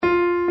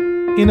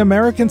In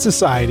American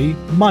society,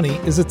 money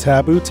is a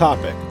taboo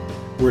topic.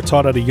 We're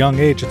taught at a young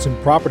age it's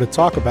improper to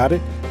talk about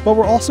it, but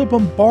we're also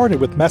bombarded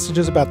with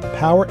messages about the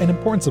power and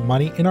importance of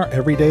money in our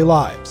everyday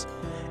lives.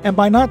 And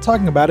by not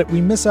talking about it,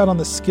 we miss out on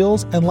the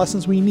skills and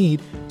lessons we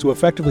need to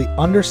effectively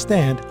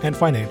understand and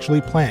financially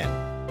plan.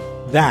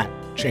 That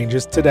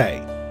changes today.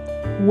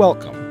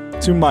 Welcome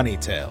to Money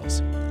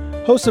Tales.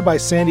 Hosted by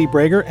Sandy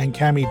Brager and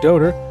Cami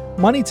Doder,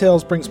 Money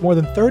Tales brings more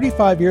than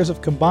 35 years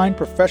of combined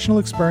professional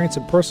experience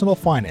in personal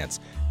finance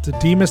to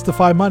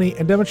demystify money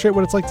and demonstrate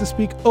what it's like to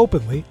speak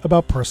openly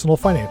about personal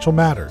financial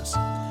matters.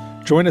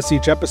 Join us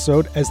each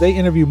episode as they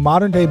interview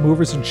modern-day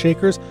movers and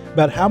shakers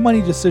about how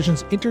money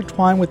decisions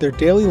intertwine with their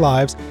daily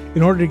lives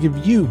in order to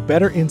give you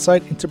better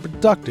insight into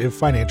productive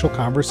financial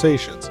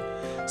conversations.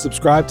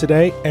 Subscribe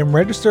today and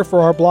register for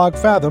our blog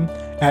Fathom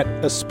at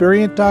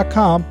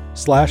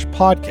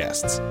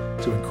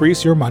aspiriant.com/podcasts to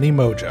increase your money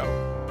mojo.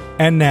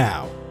 And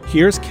now,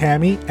 here's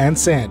Cami and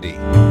Sandy.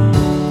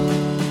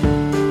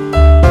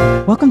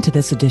 Welcome to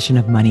this edition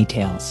of Money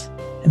Tales.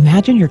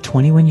 Imagine you're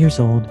 21 years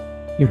old,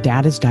 your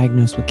dad is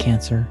diagnosed with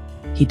cancer,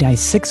 he dies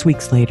 6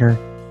 weeks later,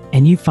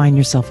 and you find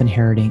yourself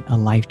inheriting a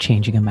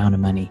life-changing amount of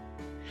money.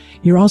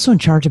 You're also in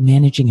charge of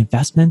managing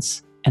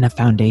investments and a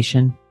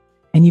foundation,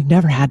 and you've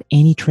never had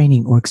any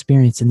training or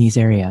experience in these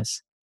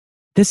areas.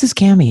 This is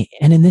Cami,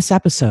 and in this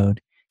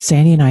episode,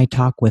 Sandy and I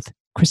talk with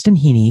Kristen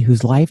Heaney,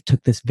 whose life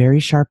took this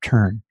very sharp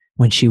turn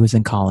when she was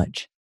in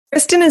college.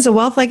 Kristen is a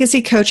wealth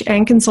legacy coach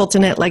and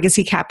consultant at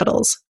Legacy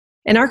Capitals.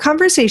 In our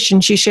conversation,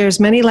 she shares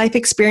many life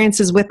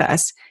experiences with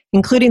us,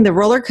 including the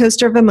roller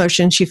coaster of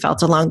emotions she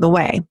felt along the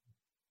way.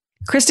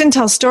 Kristen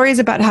tells stories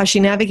about how she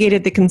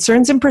navigated the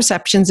concerns and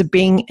perceptions of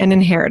being an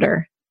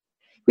inheritor.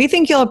 We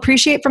think you'll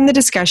appreciate from the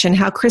discussion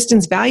how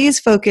Kristen's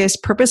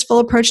values-focused, purposeful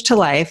approach to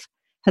life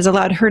has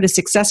allowed her to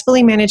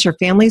successfully manage her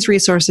family's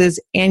resources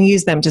and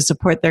use them to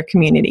support their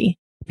community.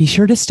 Be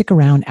sure to stick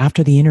around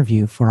after the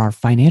interview for our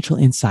financial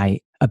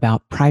insight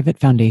about private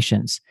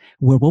foundations,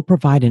 where we'll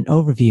provide an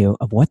overview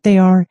of what they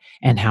are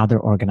and how they're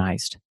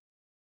organized.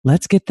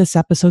 Let's get this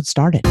episode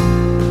started.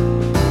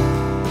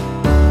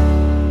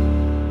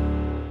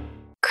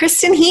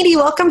 Kristen Heaney,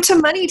 welcome to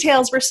Money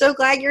Tales. We're so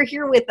glad you're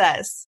here with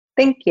us.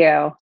 Thank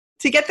you.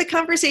 To get the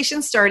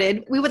conversation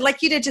started, we would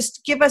like you to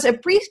just give us a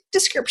brief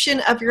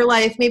description of your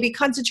life, maybe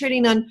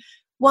concentrating on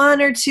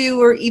one or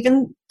two or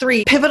even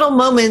three pivotal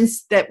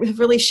moments that have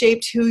really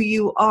shaped who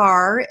you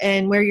are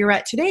and where you're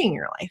at today in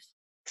your life.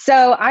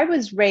 So I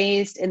was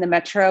raised in the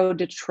Metro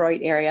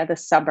Detroit area, the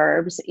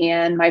suburbs,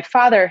 and my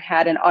father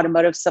had an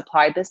automotive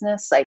supply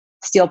business, like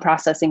steel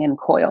processing and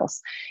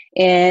coils.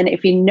 And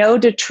if you know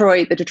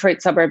Detroit, the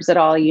Detroit suburbs at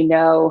all, you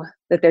know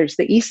that there's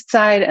the east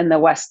side and the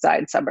west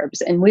side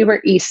suburbs. And we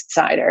were east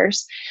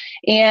siders.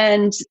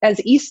 And as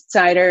east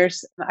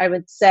siders, I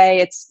would say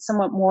it's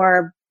somewhat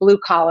more blue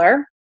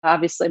collar.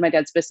 Obviously, my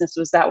dad's business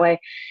was that way.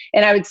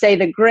 And I would say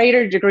the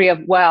greater degree of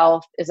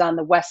wealth is on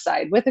the west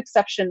side, with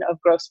exception of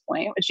Grosse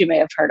Pointe, which you may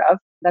have heard of.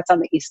 That's on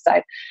the east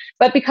side.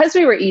 But because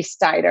we were east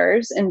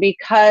siders and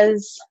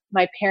because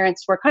my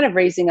parents were kind of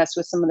raising us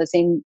with some of the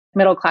same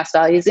middle class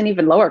values and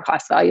even lower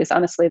class values,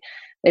 honestly,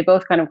 they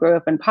both kind of grew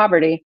up in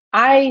poverty.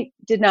 I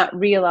did not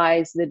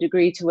realize the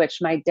degree to which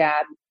my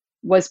dad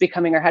was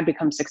becoming or had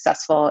become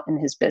successful in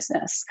his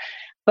business.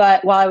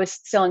 But while I was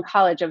still in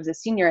college, I was a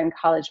senior in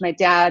college, my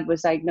dad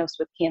was diagnosed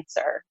with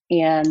cancer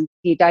and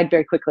he died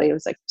very quickly. It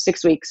was like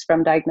 6 weeks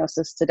from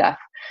diagnosis to death.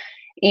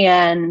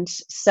 And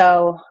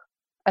so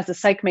as a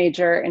psych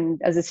major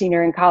and as a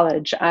senior in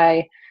college,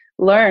 I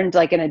learned,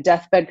 like in a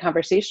deathbed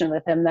conversation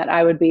with him, that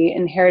I would be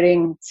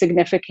inheriting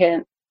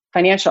significant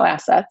financial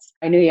assets.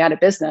 I knew he had a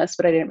business,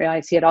 but I didn't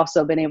realize he had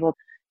also been able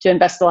to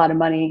invest a lot of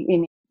money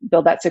and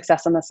build that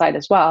success on the side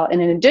as well.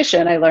 And in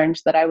addition, I learned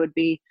that I would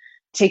be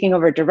taking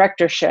over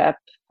directorship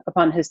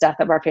upon his death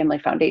of our family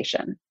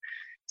foundation.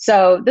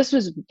 So this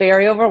was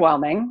very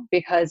overwhelming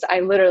because I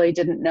literally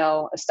didn't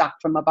know a stock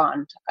from a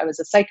bond. I was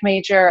a psych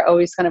major,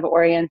 always kind of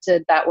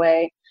oriented that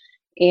way.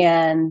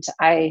 And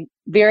I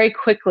very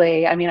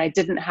quickly, I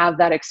didn't have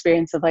that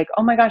experience of like,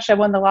 oh my gosh, I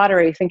won the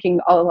lottery, thinking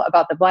all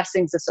about the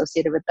blessings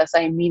associated with this.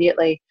 I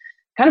immediately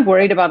kind of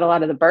worried about a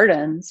lot of the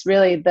burdens,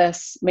 really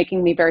this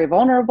making me very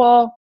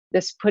vulnerable,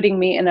 this putting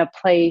me in a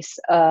place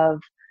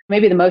of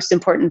maybe the most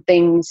important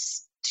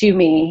things to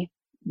me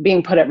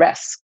being put at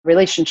risk,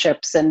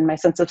 relationships and my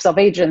sense of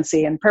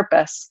self-agency and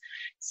purpose.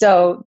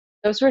 So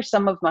those were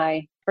some of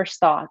my first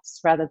thoughts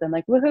rather than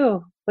like,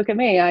 woohoo, look at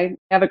me, I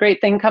have a great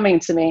thing coming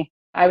to me.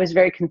 I was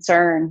very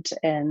concerned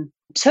and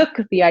took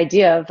the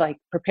idea of like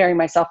preparing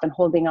myself and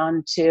holding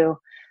on to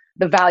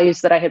the values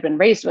that I had been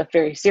raised with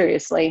very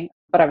seriously,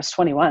 but I was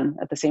 21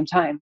 at the same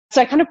time.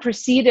 So I kind of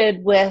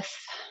proceeded with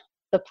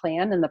the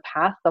plan and the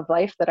path of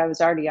life that I was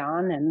already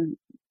on and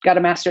got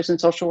a master's in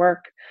social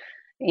work.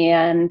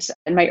 And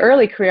in my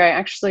early career, I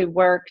actually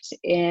worked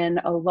in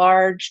a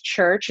large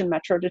church in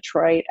Metro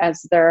Detroit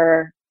as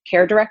their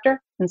care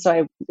director. And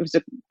so it was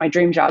my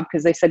dream job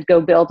because they said, go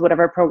build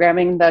whatever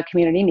programming the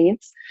community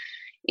needs.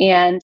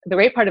 And the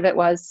great part of it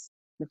was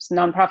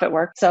nonprofit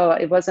work. So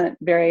it wasn't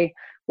very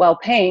well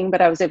paying,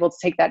 but I was able to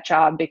take that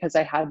job because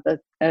I had the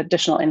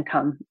additional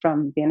income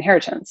from the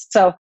inheritance.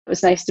 So it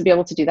was nice to be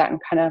able to do that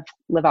and kind of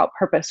live out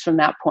purpose from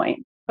that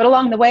point. But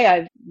along the way,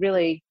 I've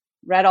really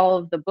read all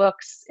of the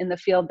books in the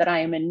field that I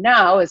am in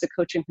now as a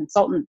coach and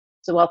consultant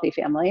to wealthy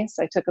families.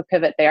 I took a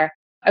pivot there.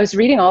 I was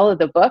reading all of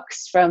the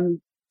books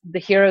from the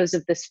heroes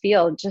of this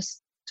field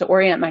just to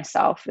orient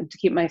myself and to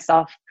keep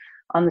myself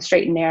on the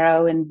straight and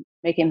narrow and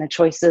making the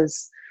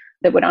choices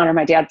that would honor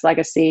my dad's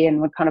legacy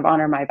and would kind of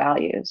honor my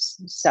values.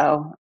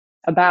 So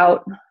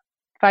about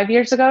 5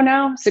 years ago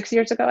now, 6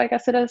 years ago, I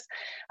guess it is,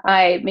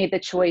 I made the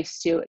choice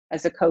to,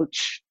 as a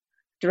coach,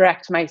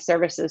 direct my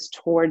services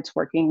towards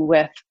working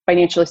with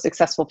financially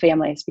successful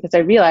families because I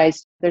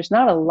realized there's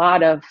not a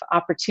lot of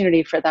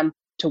opportunity for them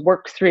to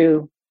work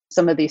through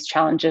some of these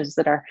challenges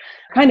that are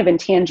kind of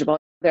intangible.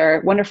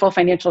 They're wonderful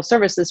financial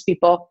services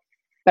people,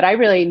 but I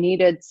really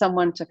needed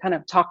someone to kind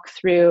of talk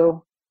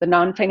through the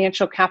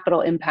non-financial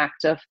capital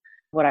impact of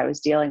what I was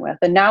dealing with.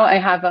 And now I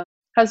have a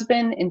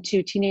husband and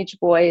 2 teenage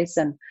boys,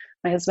 and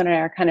my husband and I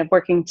are kind of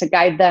working to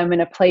guide them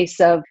in a place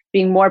of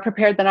being more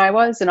prepared than I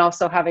was and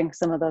also having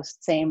some of those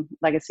same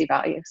legacy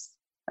values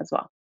as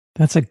well.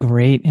 That's a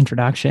great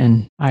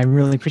introduction. I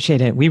really appreciate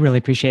it. We really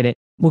appreciate it.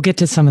 We'll get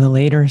to some of the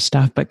later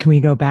stuff, but can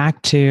we go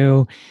back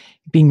to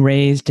being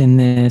raised in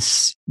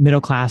this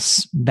middle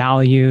class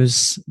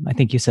values? I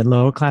think you said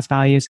lower class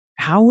values.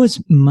 How was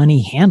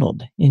money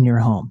handled in your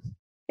home?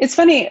 It's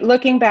funny,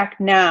 looking back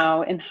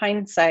now in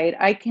hindsight,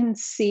 I can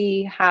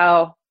see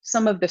how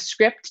some of the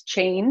script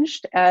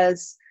changed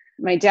as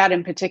my dad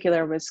in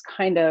particular was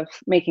kind of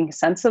making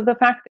sense of the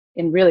fact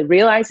and really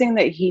realizing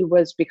that he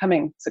was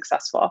becoming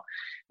successful.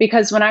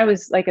 Because when I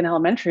was like in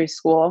elementary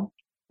school,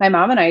 my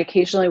mom and I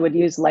occasionally would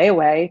use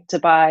layaway to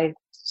buy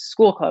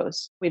school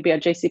clothes. We'd be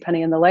at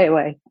JCPenney in the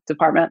layaway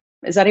department.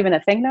 Is that even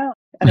a thing now?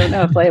 I don't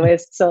know if layaway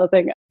is still a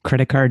thing.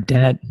 Credit card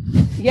debt.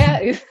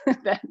 Yeah,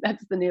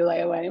 that's the new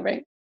layaway,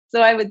 right?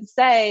 So I would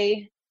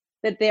say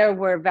that there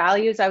were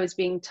values I was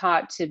being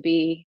taught to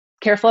be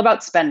careful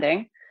about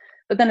spending.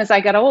 But then as I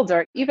got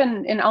older,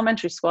 even in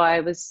elementary school,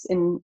 I was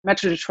in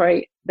Metro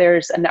Detroit,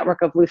 there's a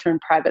network of Lutheran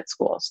private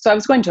schools. So I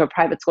was going to a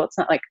private school. It's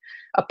not like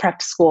a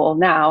prep school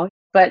now,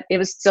 but it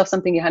was still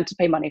something you had to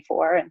pay money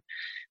for. And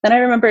then I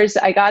remember as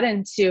I got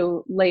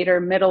into later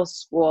middle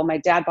school, my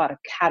dad bought a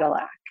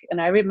Cadillac.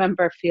 And I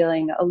remember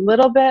feeling a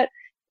little bit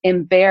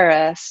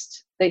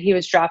embarrassed that he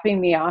was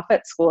dropping me off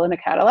at school in a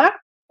Cadillac.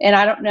 And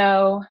I don't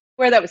know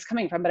where that was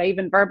coming from, but I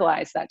even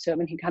verbalized that to him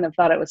and he kind of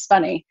thought it was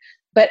funny.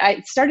 But I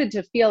started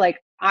to feel like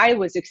I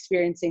was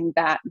experiencing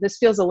that. This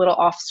feels a little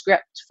off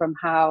script from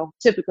how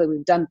typically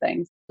we've done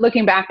things.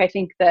 Looking back, I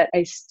think that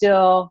I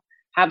still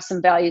have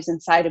some values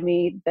inside of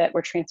me that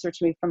were transferred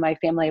to me from my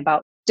family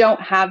about don't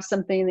have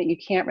something that you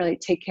can't really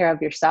take care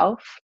of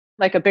yourself,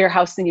 like a bare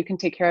house, then you can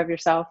take care of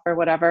yourself or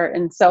whatever.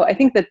 And so I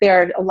think that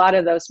there are a lot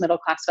of those middle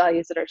class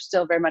values that are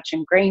still very much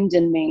ingrained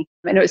in me.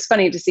 And it was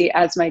funny to see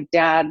as my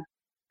dad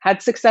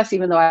had success,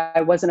 even though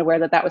I wasn't aware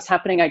that that was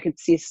happening, I could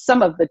see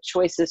some of the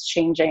choices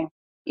changing,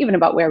 even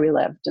about where we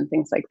lived and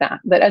things like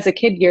that. But as a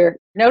kid, you're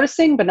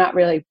noticing, but not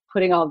really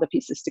putting all the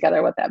pieces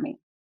together, what that means.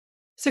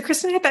 So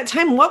Kristen, at that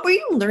time, what were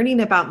you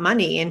learning about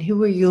money and who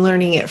were you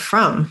learning it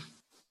from?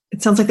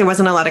 It sounds like there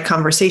wasn't a lot of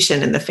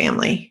conversation in the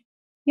family.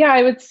 Yeah,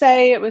 I would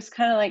say it was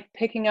kind of like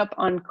picking up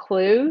on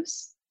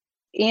clues.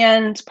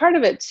 And part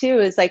of it too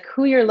is like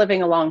who you're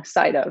living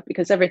alongside of,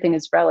 because everything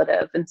is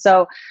relative. And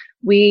so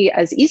we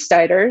as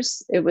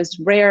Eastsiders, it was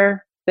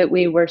rare that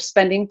we were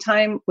spending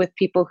time with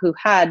people who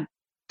had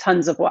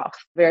tons of wealth,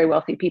 very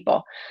wealthy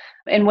people.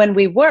 And when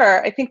we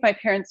were, I think my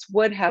parents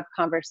would have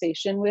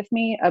conversation with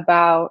me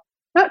about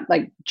not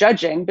like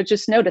judging, but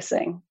just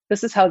noticing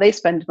this is how they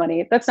spend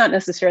money. That's not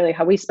necessarily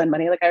how we spend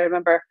money. Like I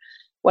remember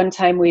one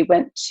time we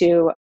went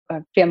to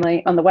a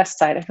family on the West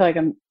Side. I feel like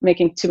I'm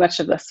making too much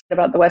of this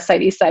about the West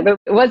Side, East Side, but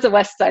it was a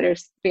West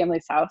Siders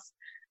family's house.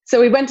 So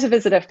we went to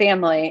visit a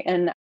family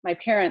and my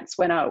parents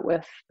went out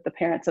with the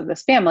parents of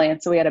this family.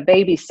 And so we had a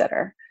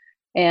babysitter.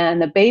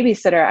 And the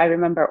babysitter, I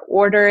remember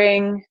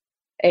ordering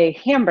a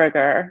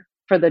hamburger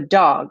for the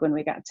dog when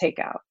we got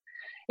takeout,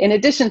 in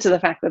addition to the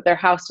fact that their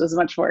house was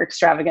much more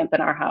extravagant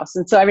than our house.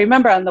 And so I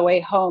remember on the way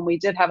home, we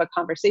did have a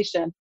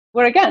conversation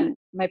where, again,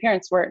 my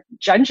parents weren't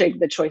judging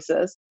the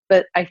choices,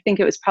 but I think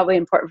it was probably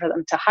important for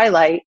them to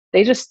highlight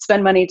they just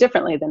spend money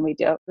differently than we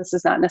do. This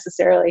is not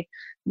necessarily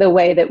the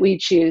way that we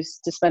choose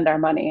to spend our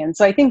money. And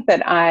so I think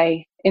that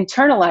I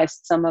internalized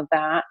some of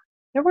that.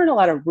 There weren't a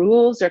lot of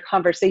rules or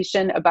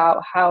conversation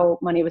about how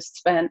money was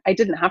spent. I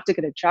didn't have to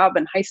get a job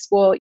in high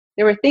school.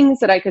 There were things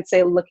that I could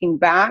say looking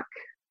back.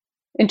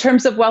 In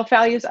terms of wealth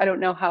values, I don't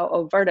know how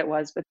overt it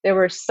was, but there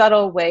were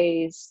subtle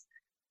ways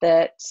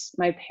that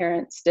my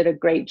parents did a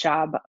great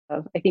job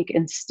of, I think,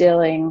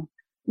 instilling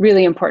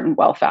really important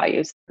wealth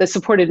values that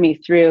supported me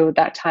through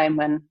that time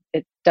when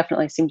it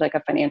definitely seemed like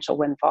a financial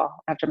windfall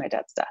after my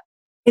dad's death.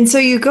 And so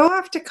you go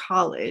off to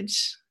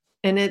college,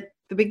 and at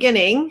the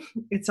beginning,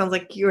 it sounds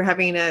like you were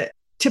having a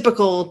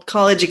typical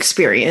college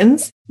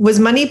experience. Was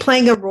money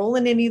playing a role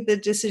in any of the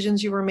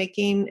decisions you were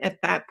making at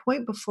that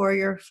point before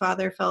your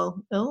father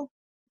fell ill?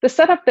 The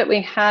setup that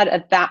we had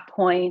at that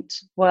point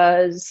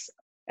was,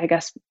 I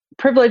guess,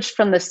 privileged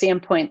from the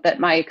standpoint that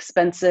my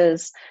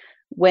expenses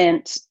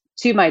went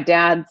to my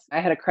dad's. I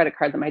had a credit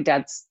card that my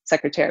dad's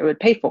secretary would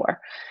pay for,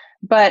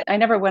 but I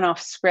never went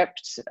off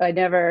script. I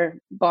never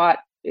bought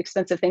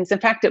expensive things. In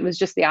fact, it was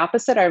just the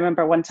opposite. I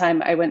remember one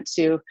time I went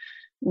to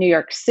New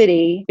York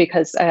City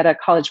because I had a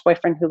college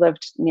boyfriend who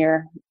lived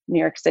near New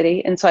York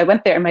City. And so I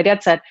went there and my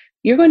dad said,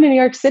 "You're going to New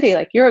York City.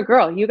 Like, you're a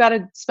girl. You got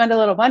to spend a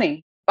little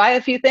money, buy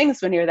a few things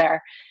when you're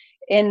there."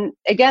 And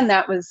again,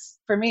 that was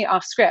for me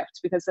off script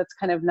because that's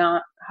kind of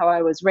not how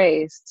I was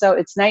raised. So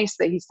it's nice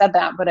that he said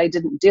that, but I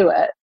didn't do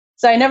it.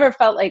 So I never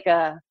felt like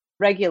a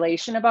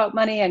regulation about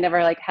money. I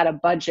never like had a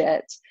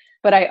budget,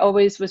 but I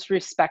always was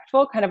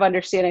respectful, kind of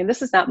understanding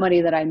this is not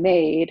money that I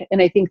made.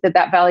 And I think that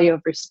that value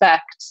of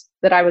respect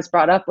that I was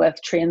brought up with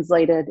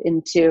translated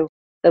into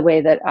the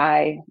way that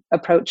I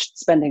approached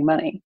spending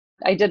money.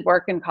 I did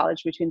work in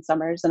college between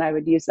summers and I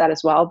would use that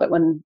as well. But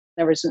when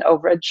there was an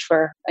overage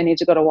for, I need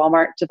to go to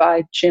Walmart to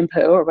buy shampoo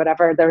or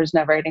whatever, there was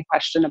never any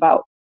question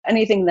about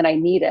anything that I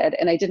needed.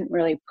 And I didn't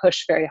really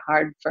push very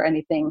hard for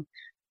anything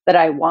that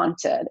I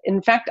wanted.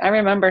 In fact, I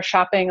remember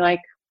shopping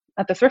like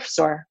at the thrift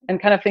store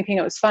and kind of thinking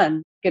it was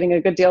fun. Getting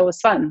a good deal was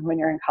fun when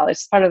you're in college.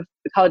 It's part of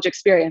the college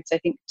experience, I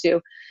think, to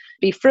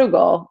be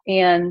frugal.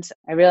 And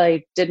I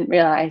really didn't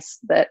realize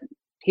that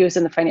he was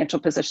in the financial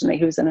position that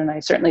he was in. And I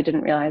certainly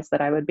didn't realize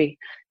that I would be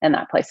in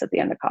that place at the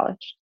end of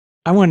college.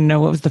 I want to know,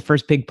 what was the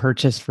first big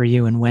purchase for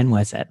you and when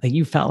was it? Like,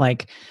 you felt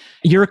like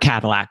your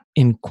Cadillac,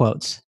 in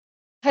quotes.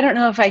 I don't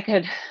know if I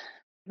could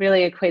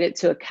really equate it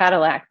to a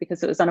Cadillac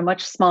because it was on a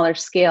much smaller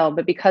scale,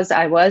 but because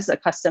I was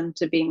accustomed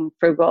to being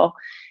frugal,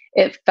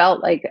 it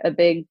felt like a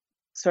big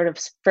sort of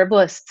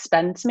frivolous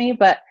spend to me.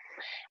 But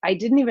I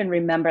didn't even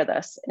remember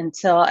this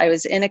until I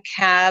was in a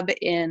cab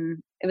it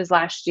was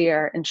last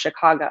year in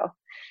Chicago.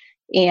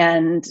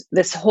 And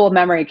this whole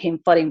memory came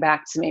flooding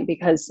back to me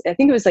because I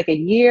think it was like a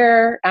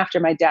year after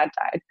my dad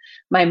died.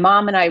 My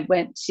mom and I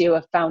went to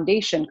a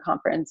foundation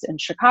conference in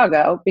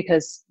Chicago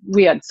because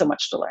we had so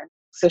much to learn.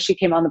 So she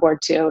came on the board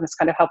too and was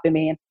kind of helping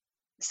me.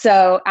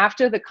 So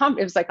after the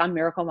it was like on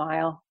Miracle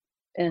Mile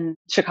in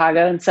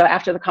Chicago. And so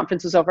after the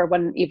conference was over,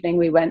 one evening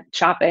we went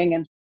shopping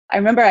and I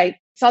remember I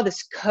saw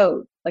this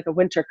coat, like a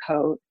winter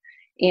coat,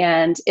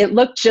 and it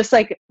looked just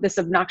like this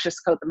obnoxious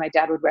coat that my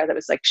dad would wear that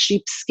was like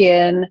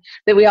sheepskin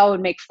that we all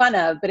would make fun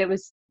of. But it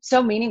was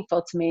so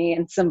meaningful to me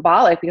and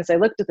symbolic because I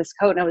looked at this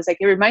coat and I was like,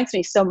 it reminds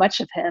me so much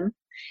of him.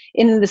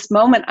 In this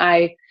moment,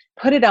 I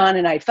put it on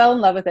and I fell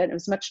in love with it. It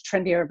was a much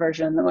trendier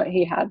version than what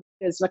he had.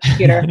 It was much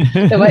cuter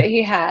than what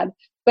he had.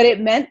 But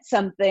it meant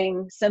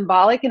something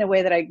symbolic in a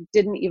way that I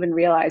didn't even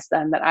realize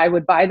then, that I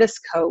would buy this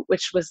coat,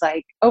 which was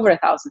like over $1,000.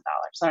 I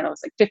don't know, it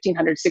was like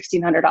 $1,500,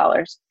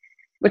 $1,600,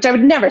 which I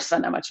would never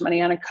spend that much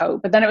money on a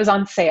coat. But then it was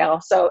on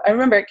sale. So I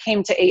remember it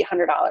came to $800.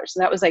 And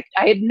that was like,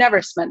 I had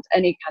never spent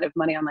any kind of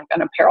money on like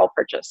an apparel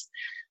purchase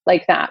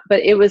like that. But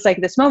it was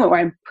like this moment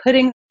where I'm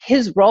putting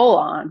his role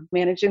on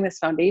managing this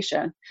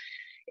foundation.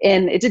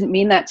 And it didn't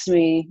mean that to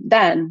me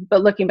then,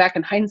 but looking back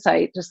in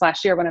hindsight, just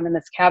last year when I'm in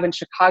this cab in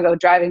Chicago,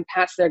 driving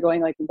past there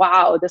going like,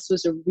 wow, this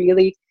was a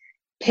really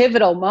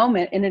pivotal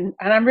moment. And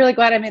I'm really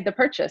glad I made the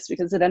purchase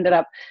because it ended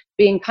up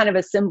being kind of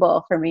a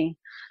symbol for me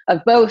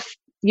of both.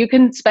 You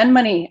can spend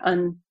money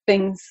on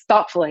things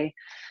thoughtfully.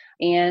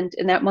 And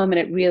in that moment,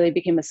 it really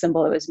became a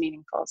symbol. It was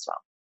meaningful as well.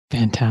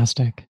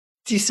 Fantastic.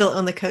 Do you still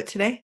own the coat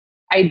today?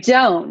 I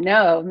don't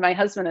know. My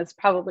husband is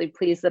probably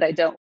pleased that I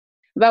don't.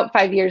 About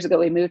 5 years ago,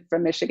 we moved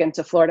from Michigan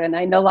to Florida and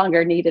I no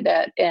longer needed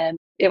it. And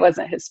it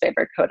wasn't his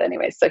favorite coat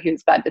anyway. So he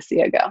was glad to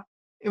see it go.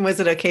 And was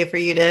it okay for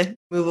you to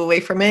move away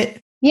from it?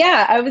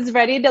 Yeah, I was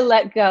ready to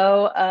let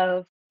go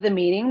of the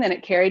meaning that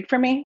it carried for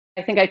me.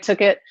 I think I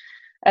took it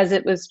as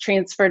it was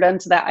transferred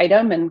onto that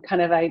item and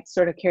kind of, I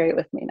sort of carry it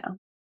with me now.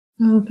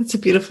 Oh, that's a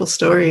beautiful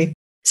story.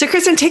 So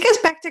Kristen, take us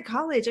back to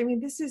college. I mean,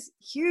 this is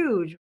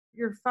huge.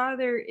 Your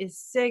father is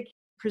sick.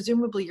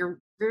 Presumably you're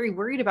very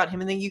worried about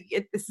him. And then you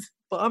get this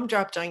bomb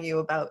dropped on you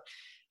about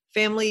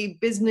family,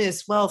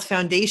 business, wealth,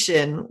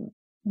 foundation.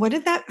 What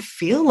did that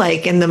feel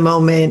like in the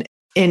moment?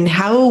 And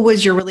how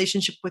was your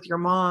relationship with your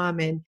mom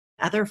and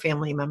other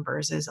family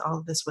members as all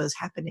of this was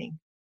happening?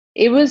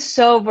 It was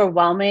so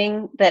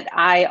overwhelming that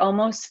I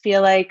almost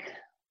feel like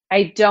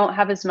I don't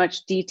have as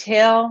much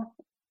detail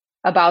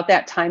about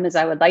that time as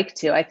I would like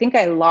to. I think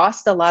I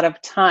lost a lot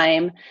of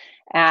time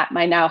at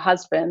my now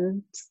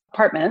husband's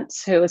apartment,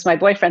 who was my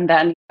boyfriend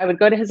then. I would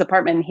go to his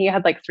apartment and he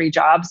had like 3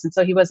 jobs. And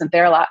so he wasn't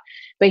there a lot,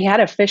 but he had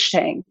a fish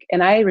tank.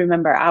 And I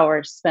remember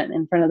hours spent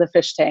in front of the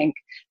fish tank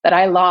that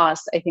I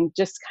lost, I think,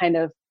 just kind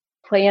of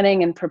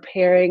planning and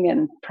preparing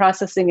and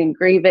processing and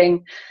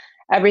grieving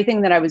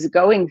everything that I was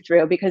going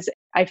through, because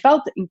I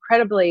felt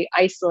incredibly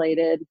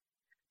isolated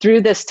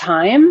through this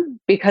time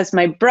because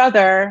my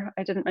brother,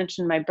 I didn't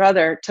mention my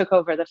brother, took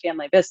over the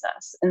family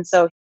business. And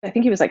so I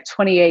think he was like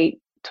 28,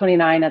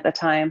 29 at the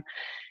time.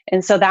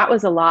 And so that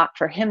was a lot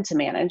for him to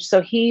manage.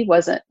 So he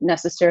wasn't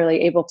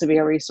necessarily able to be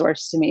a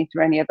resource to me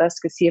through any of this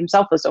because he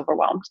himself was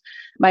overwhelmed.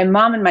 My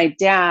mom and my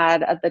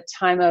dad at the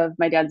time of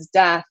my dad's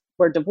death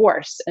were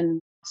divorced. And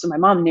So my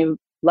mom knew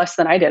less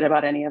than I did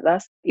about any of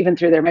this, even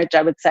through their marriage,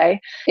 I would say.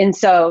 And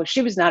so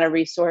she was not a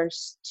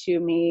resource to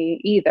me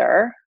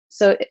either.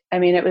 So, I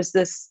mean, it was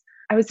this,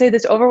 I would say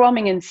this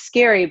overwhelming and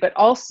scary, but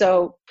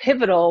also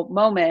pivotal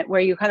moment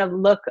where you kind of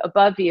look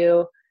above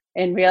you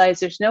and realize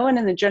there's no one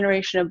in the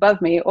generation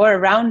above me or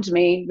around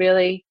me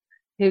really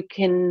who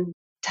can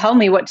tell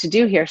me what to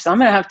do here. So I'm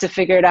going to have to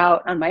figure it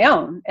out on my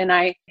own. And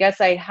I guess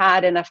I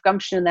had enough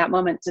gumption in that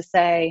moment to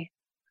say,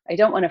 I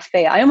don't want to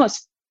fail. I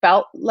almost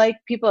felt like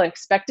people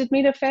expected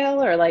me to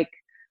fail, or like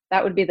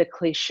that would be the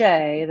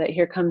cliche that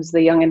here comes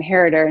the young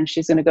inheritor and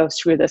she's going to go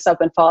screw this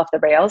up and fall off the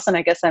rails. And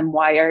I guess I'm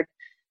wired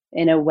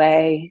in a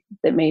way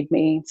that made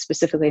me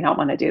specifically not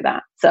want to do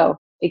that. So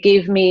it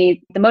gave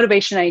me the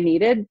motivation I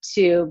needed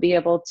to be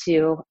able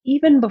to,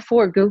 even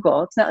before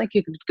Google, it's not like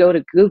you could go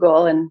to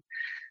Google and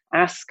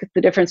ask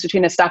the difference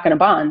between a stock and a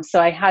bond.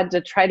 So I had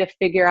to try to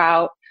figure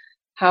out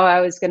how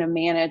I was going to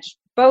manage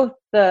both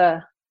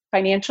the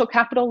financial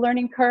capital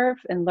learning curve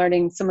and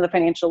learning some of the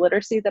financial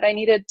literacy that I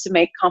needed to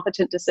make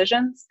competent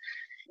decisions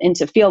and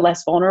to feel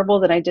less vulnerable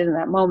than I did in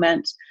that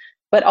moment,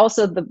 but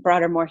also the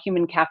broader, more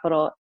human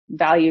capital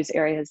values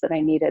areas that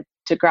I needed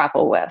to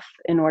grapple with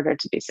in order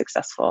to be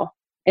successful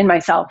in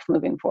myself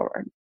moving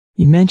forward.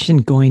 You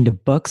mentioned going to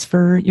books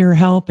for your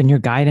help and your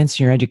guidance,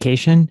 your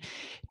education.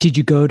 Did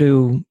you go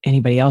to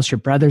anybody else? Your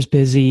brother's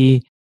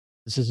busy.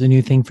 This is a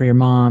new thing for your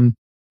mom.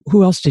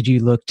 Who else did you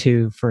look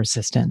to for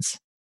assistance?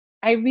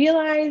 I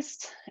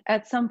realized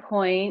at some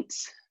point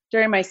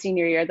during my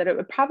senior year that it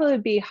would probably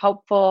be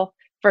helpful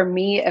for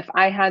me if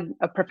I had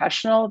a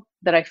professional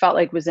that I felt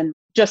like was in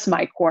just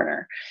my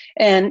corner.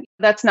 And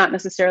that's not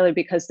necessarily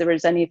because there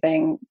was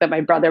anything that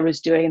my brother was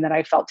doing that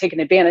I felt taken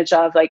advantage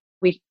of. Like,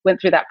 we went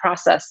through that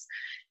process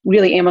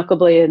really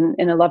amicably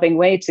in a loving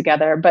way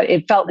together. But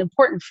it felt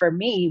important for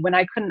me when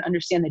I couldn't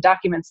understand the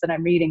documents that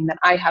I'm reading, that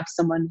I have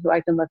someone who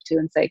I can look to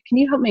and say, can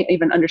you help me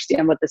even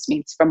understand what this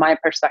means from my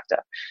perspective?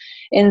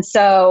 And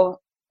so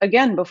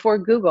again, before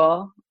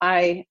Google,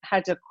 I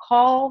had to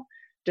call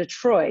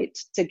Detroit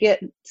to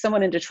get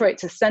someone in Detroit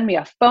to send me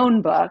a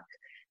phone book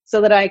so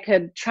that I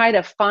could try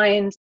to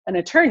find an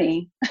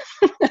attorney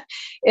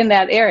in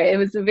that area. It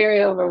was a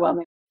very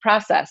overwhelming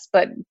process,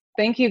 but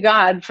thank you,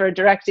 God, for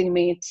directing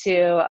me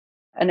to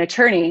an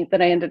attorney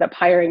that I ended up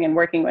hiring and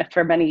working with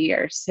for many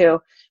years, who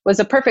was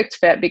a perfect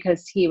fit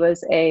because he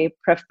was a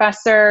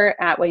professor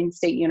at Wayne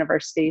State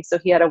University. So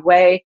he had a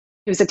way,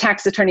 he was a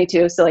tax attorney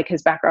too. So like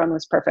his background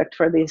was perfect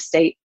for the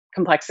state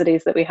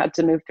complexities that we had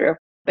to move through.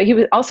 But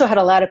he also had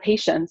a lot of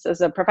patience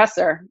as a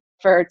professor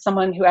for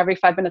someone who every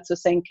 5 minutes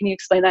was saying, can you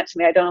explain that to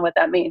me? I don't know what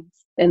that means.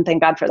 And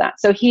thank God for that.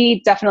 So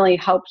he definitely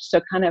helped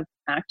to kind of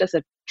act as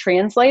a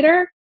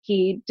translator.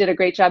 He did a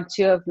great job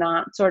too of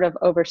not sort of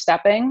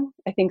overstepping.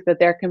 I think that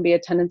there can be a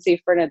tendency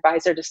for an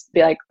advisor to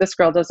be like, this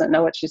girl doesn't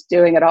know what she's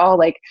doing at all.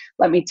 Like,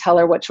 let me tell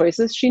her what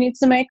choices she needs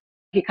to make.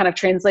 He kind of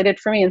translated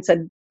for me and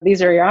said,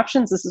 these are your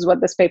options. This is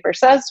what this paper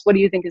says. What do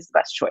you think is the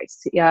best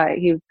choice? Yeah,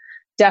 he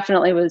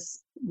definitely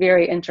was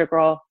very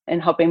integral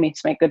in helping me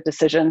to make good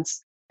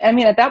decisions. I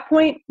mean, at that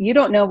point, you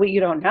don't know what you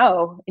don't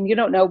know, and you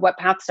don't know what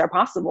paths are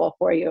possible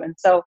for you. And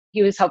so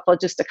he was helpful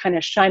just to kind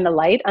of shine a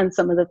light on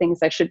some of the things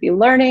I should be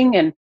learning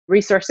and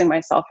resourcing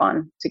myself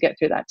on to get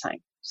through that time.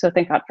 So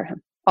thank God for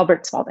him,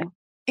 Albert Spalding.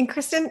 And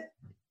Kristen,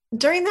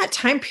 during that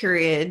time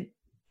period,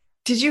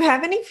 did you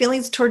have any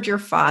feelings toward your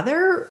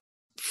father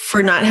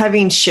for not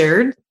having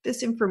shared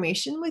this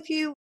information with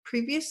you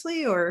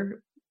previously?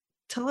 Or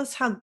tell us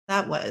how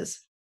that was.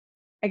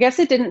 I guess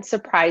it didn't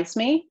surprise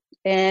me,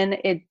 and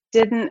it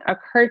didn't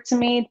occur to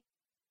me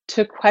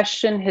to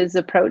question his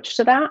approach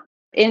to that.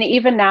 And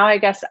even now, I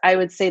guess I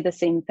would say the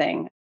same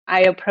thing.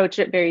 I approach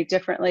it very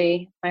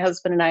differently, my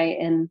husband and I,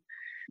 in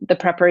the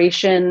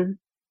preparation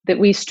that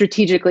we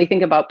strategically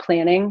think about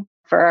planning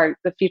for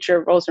the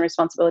future roles and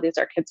responsibilities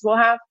our kids will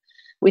have.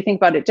 We think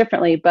about it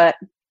differently, but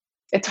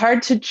it's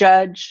hard to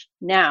judge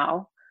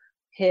now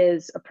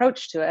his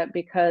approach to it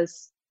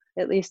because,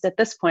 at least at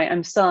this point,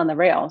 I'm still on the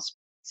rails.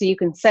 So you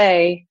can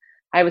say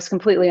I was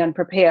completely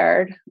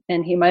unprepared,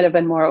 and he might have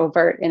been more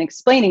overt in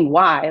explaining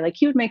why. Like,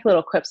 he would make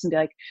little quips and be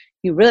like,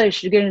 you really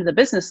should get into the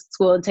business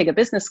school and take a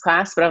business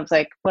class. But I was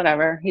like,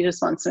 whatever. He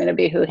just wants me to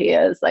be who he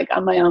is. Like,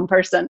 I'm my own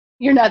person.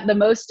 You're not the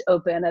most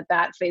open at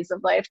that phase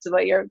of life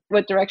to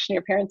what direction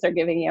your parents are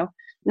giving you.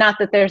 Not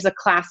that there's a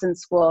class in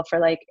school for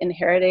like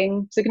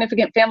inheriting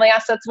significant family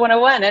assets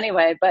 101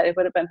 anyway, but it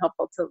would have been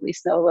helpful to at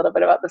least know a little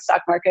bit about the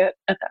stock market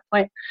at that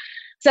point.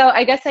 So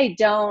I guess I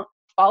don't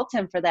fault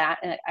him for that.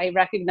 And I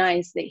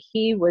recognize that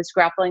he was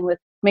grappling with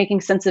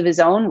making sense of his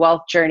own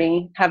wealth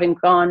journey, having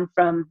gone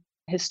from,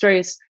 his story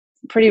is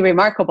pretty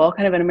remarkable,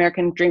 kind of an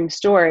American dream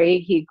story.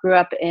 He grew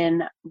up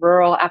in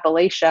rural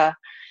Appalachia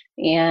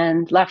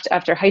and left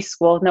after high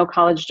school, no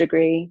college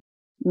degree,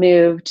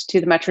 moved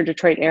to the Metro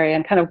Detroit area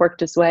and kind of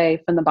worked his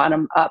way from the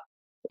bottom up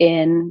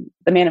in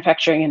the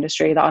manufacturing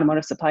industry, the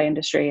automotive supply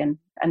industry, and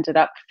ended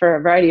up, for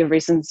a variety of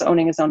reasons,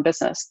 owning his own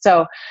business.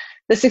 So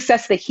the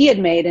success that he had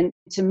made, and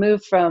to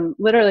move from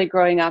literally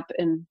growing up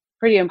in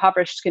pretty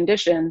impoverished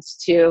conditions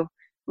to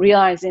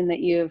realizing that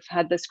you've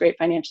had this great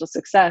financial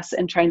success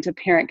and trying to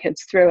parent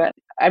kids through it.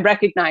 I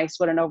recognize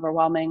what an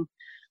overwhelming,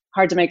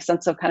 hard to make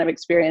sense of kind of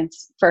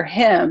experience for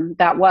him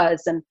that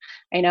was. And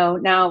I know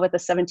now with a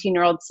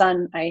 17-year-old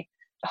son, I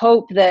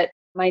hope that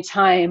my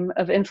time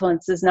of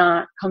influence is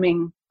not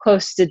coming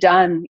close to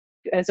done.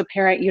 As a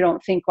parent, you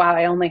don't think, wow,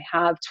 I only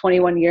have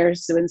 21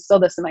 years to instill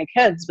this in my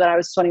kids, but I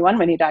was 21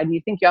 when he died. And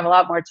you think you have a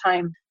lot more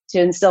time to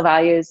instill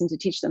values and to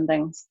teach them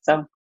things.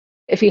 So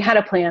if he had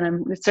a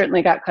plan, it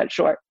certainly got cut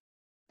short.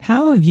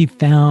 How have you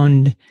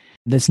found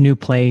this new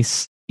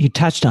place? You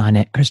touched on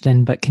it,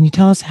 Kristen, but can you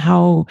tell us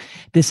how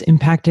this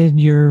impacted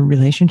your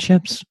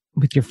relationships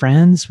with your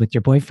friends, with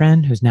your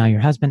boyfriend, who's now your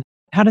husband?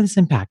 How did this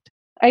impact?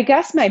 I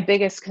guess my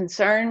biggest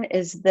concern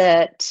is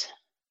that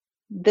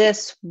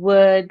this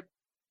would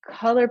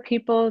color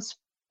people's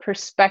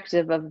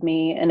perspective of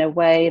me in a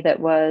way that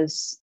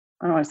was,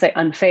 I don't want to say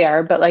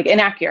unfair, but like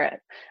inaccurate.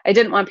 I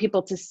didn't want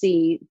people to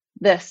see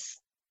this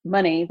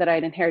money that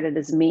I'd inherited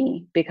as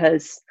me,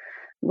 because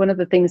one of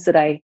the things that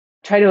I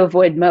try to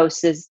avoid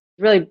most is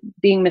really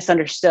being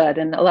misunderstood.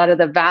 And a lot of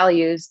the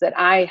values that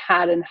I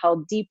had and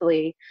held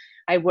deeply,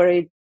 I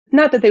worried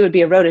not that they would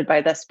be eroded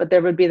by this, but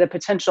there would be the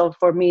potential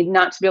for me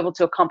not to be able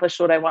to accomplish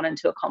what I wanted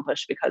to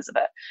accomplish because of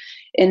it.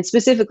 And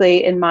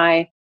specifically in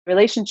my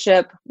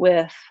relationship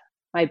with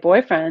my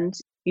boyfriend,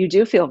 you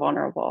do feel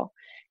vulnerable.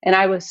 And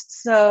I was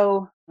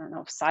so, I don't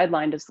know if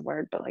sidelined is the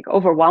word, but like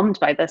overwhelmed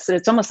by this. And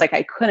it's almost like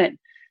I couldn't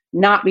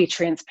not be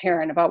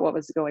transparent about what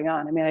was going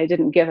on. I mean, I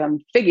didn't give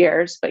him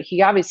figures, but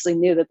he obviously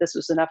knew that this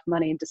was enough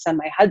money to send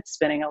my head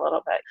spinning a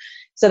little bit.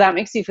 So that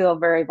makes you feel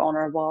very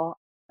vulnerable.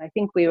 I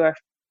think we were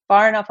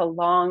far enough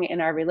along in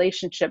our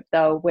relationship,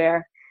 though,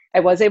 where I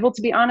was able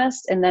to be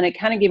honest. And then it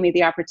kind of gave me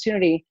the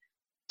opportunity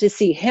to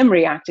see him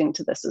reacting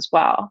to this as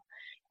well.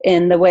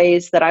 In the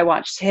ways that I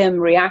watched him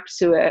react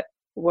to it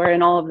were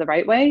in all of the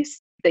right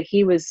ways, that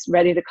he was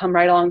ready to come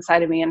right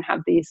alongside of me and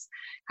have these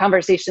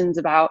conversations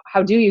about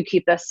how do you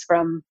keep this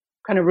from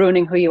kind of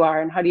ruining who you are,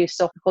 and how do you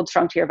still hold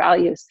strong to your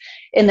values?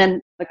 And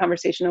then the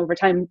conversation over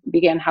time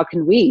began, how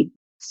can we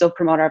still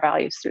promote our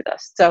values through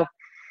this? So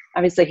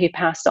obviously he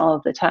passed all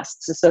of the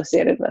tests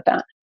associated with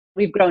that.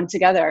 We've grown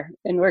together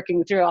in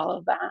working through all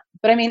of that.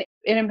 But I mean,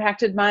 it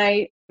impacted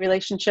my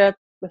relationship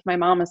with my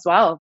mom as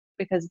well,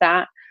 because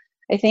that,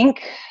 I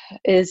think,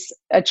 is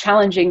a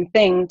challenging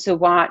thing to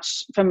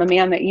watch from a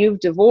man that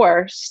you've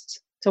divorced,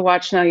 to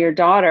watch now your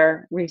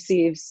daughter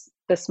receives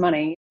this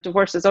money.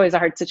 Divorce is always a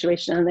hard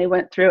situation, and they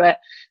went through it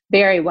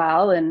very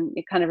well, and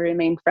it kind of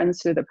remained friends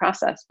through the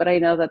process. But I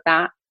know that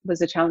that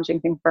was a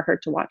challenging thing for her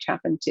to watch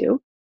happen too.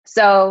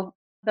 So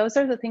those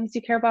are the things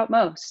you care about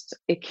most.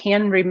 It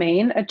can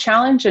remain a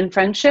challenge in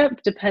friendship,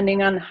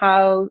 depending on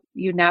how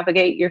you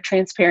navigate your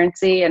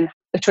transparency and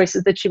the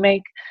choices that you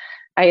make.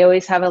 I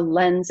always have a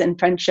lens in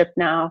friendship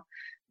now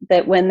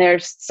that when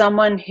there's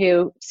someone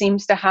who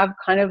seems to have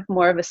kind of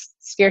more of a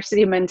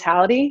scarcity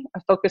mentality,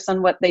 a focus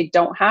on what they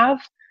don't have,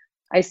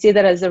 I see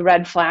that as a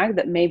red flag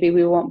that maybe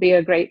we won't be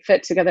a great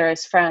fit together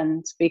as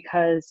friends,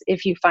 because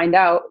if you find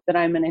out that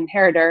I'm an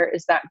inheritor,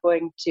 is that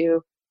going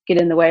to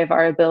get in the way of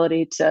our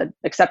ability to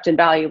accept and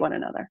value one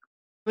another?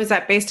 Was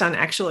that based on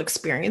actual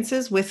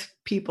experiences with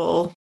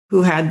people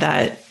who had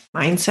that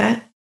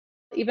mindset?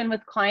 Even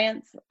with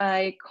clients,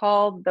 I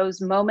call those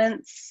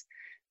moments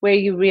where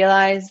you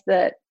realize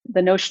that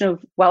the notion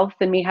of wealth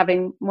and me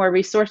having more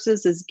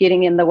resources is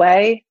getting in the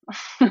way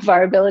of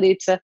our ability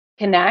to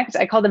connect.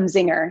 I call them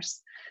zingers.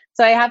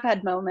 So I have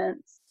had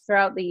moments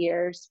throughout the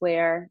years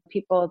where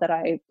people that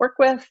I work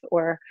with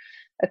or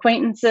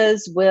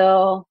acquaintances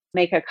will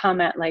make a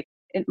comment like,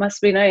 it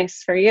must be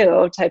nice for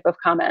you type of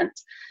comment.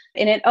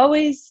 And it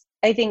always,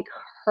 I think,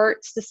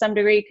 hurts to some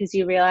degree, because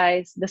you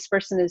realize this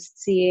person is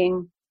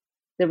seeing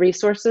the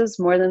resources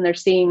more than they're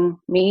seeing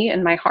me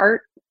and my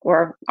heart,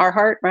 or our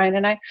heart, Ryan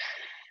and I.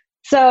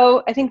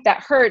 So I think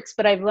that hurts,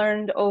 but I've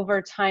learned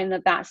over time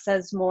that that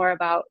says more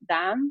about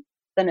them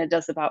than it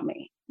does about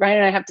me. Ryan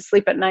and I have to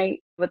sleep at night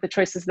with the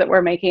choices that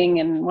we're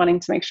making and wanting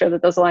to make sure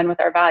that those align with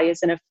our values.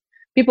 And if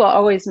people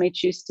always may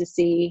choose to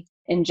see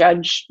and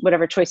judge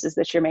whatever choices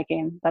that you're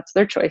making, that's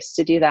their choice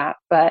to do that.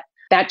 But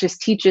that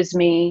just teaches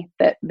me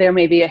that there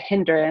may be a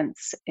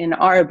hindrance in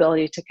our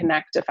ability to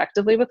connect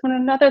effectively with one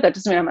another. That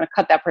doesn't mean I'm going to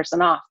cut that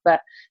person off,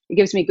 but it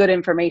gives me good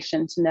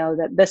information to know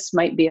that this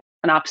might be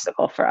an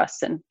obstacle for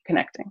us in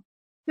connecting.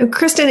 Now,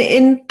 Kristen,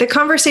 in the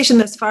conversation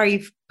thus far,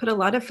 you've put a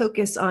lot of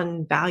focus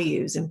on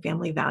values and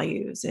family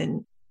values.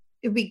 And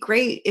it'd be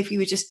great if you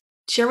would just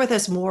share with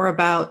us more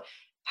about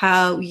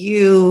how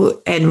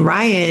you and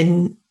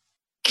Ryan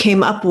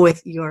came up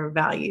with your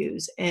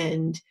values.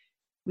 And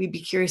we'd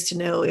be curious to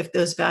know if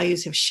those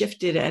values have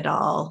shifted at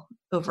all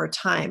over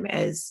time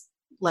as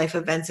life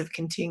events have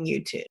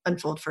continued to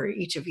unfold for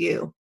each of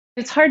you.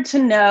 It's hard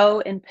to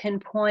know and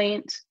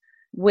pinpoint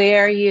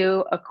where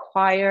you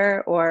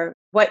acquire or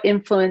what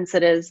influence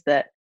it is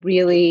that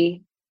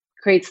really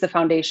creates the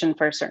foundation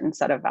for a certain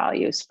set of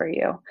values for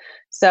you.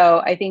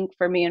 So I think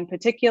for me in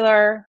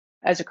particular,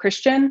 as a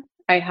Christian,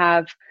 I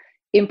have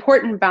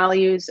important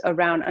values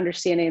around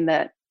understanding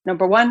that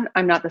number one,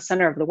 I'm not the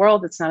center of the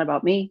world. It's not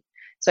about me.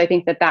 So I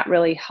think that that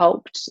really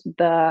helped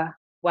the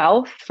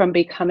wealth from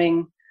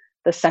becoming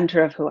the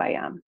center of who I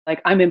am.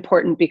 Like, I'm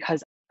important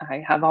because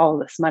I have all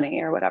this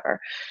money or whatever.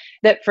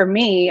 That for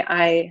me,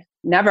 I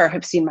never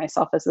have seen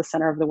myself as the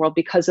center of the world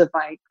because of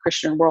my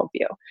Christian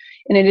worldview.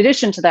 And in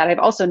addition to that, I've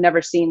also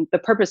never seen the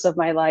purpose of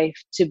my life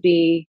to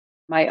be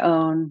my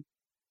own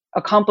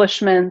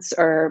accomplishments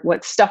or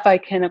what stuff I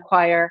can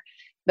acquire.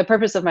 The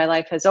purpose of my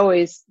life has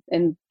always,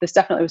 and this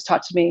definitely was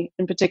taught to me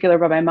in particular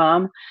by my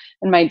mom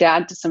and my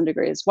dad to some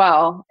degree as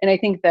well. And I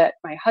think that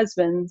my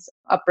husband's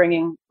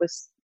upbringing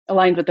was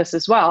aligned with this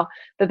as well,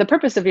 that the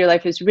purpose of your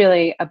life is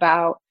really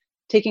about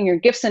taking your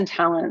gifts and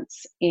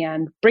talents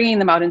and bringing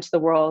them out into the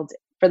world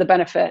for the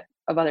benefit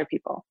of other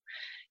people.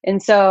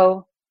 And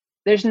so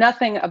there's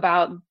nothing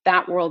about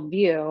that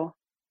worldview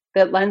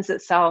that lends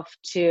itself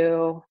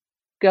to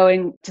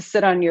going to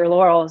sit on your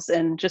laurels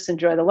and just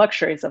enjoy the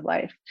luxuries of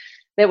life.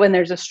 That when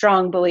there's a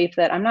strong belief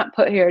that I'm not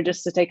put here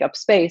just to take up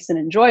space and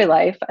enjoy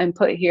life, I'm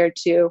put here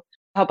to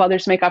help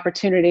others make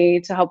opportunity,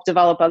 to help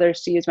develop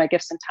others, to use my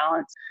gifts and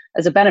talents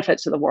as a benefit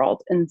to the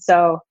world. And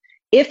so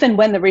if and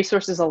when the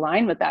resources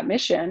align with that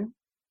mission,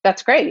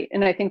 that's great.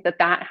 And I think that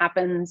that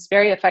happens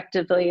very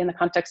effectively in the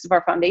context of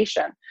our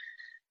foundation.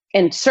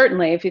 And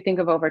certainly if you think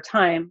of over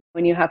time,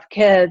 when you have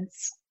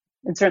kids,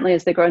 and certainly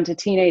as they grow into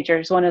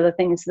teenagers, one of the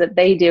things that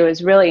they do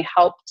is really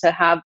help to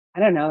have, I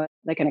don't know,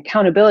 like an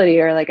accountability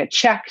or like a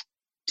check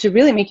to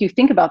really make you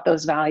think about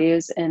those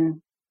values and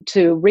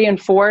to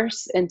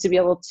reinforce and to be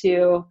able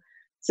to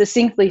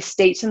succinctly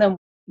state to them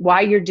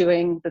why you're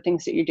doing the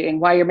things that you're doing,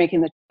 why you're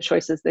making the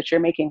choices that you're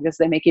making, because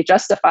they make you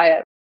justify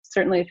it.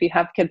 Certainly if you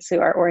have kids who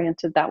are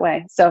oriented that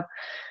way. So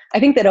I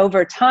think that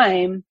over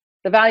time,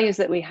 the values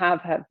that we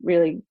have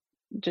really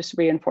just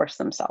reinforced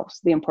themselves,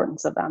 the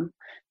importance of them,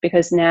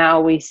 because now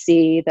we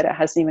see that it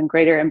has an even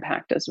greater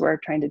impact as we're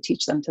trying to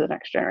teach them to the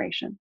next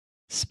generation.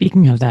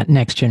 Speaking of that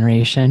next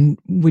generation,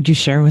 would you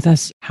share with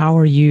us, how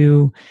are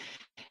you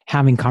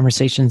having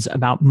conversations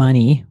about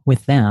money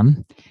with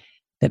them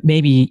that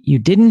maybe you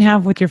didn't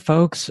have with your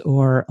folks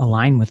or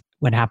align with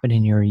what happened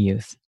in your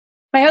youth?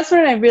 My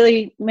husband and I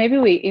really, maybe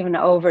we even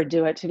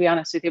overdo it, to be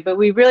honest with you, but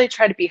we really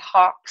try to be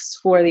hawks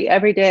for the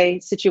everyday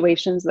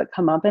situations that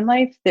come up in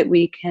life that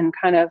we can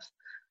kind of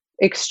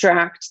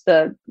extract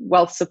the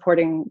wealth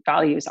supporting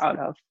values out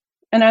of.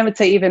 And I would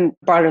say even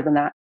broader than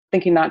that,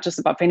 thinking not just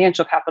about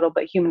financial capital,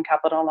 but human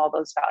capital and all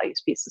those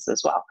values pieces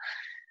as well.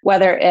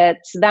 Whether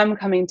it's them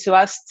coming to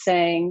us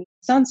saying,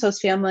 so-and-so's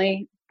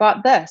family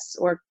bought this,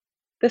 or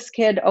this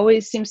kid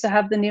always seems to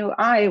have the new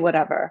eye,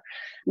 whatever.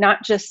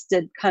 Not just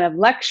to kind of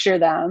lecture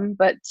them,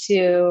 but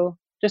to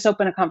just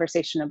open a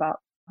conversation about,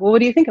 well, what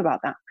do you think about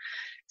that?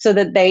 So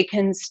that they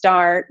can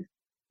start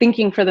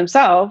thinking for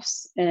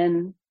themselves.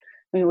 And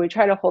I mean, we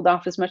try to hold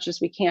off as much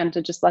as we can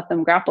to just let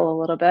them grapple a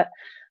little bit.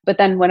 But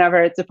then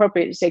whenever it's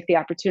appropriate to take the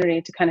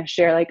opportunity to kind of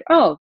share like,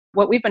 oh,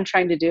 what we've been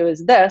trying to do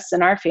is this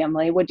in our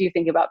family. What do you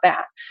think about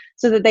that?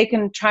 So that they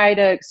can try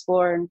to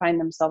explore and find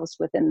themselves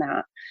within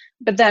that.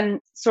 But then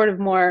sort of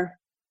more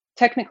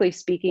technically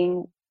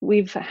speaking,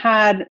 we've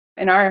had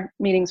in our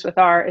meetings with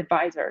our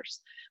advisors,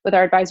 with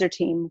our advisor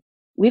team,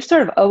 we've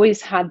sort of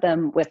always had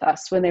them with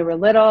us. When they were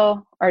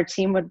little, our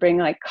team would bring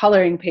like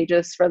coloring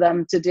pages for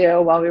them to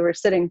do while we were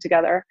sitting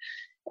together.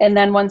 And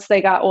then once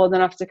they got old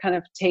enough to kind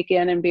of take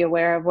in and be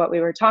aware of what we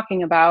were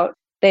talking about,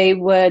 they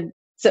would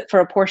sit for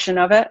a portion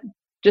of it,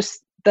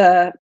 just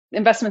the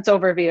investments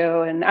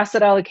overview and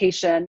asset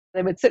allocation.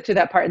 They would sit through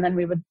that part, and then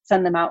we would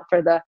send them out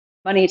for the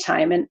money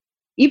time. And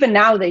even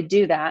now they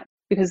do that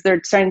because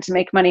they're starting to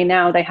make money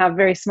now. They have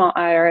very small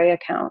IRA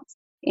accounts,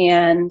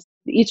 and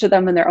each of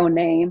them in their own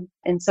name.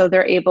 And so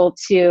they're able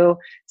to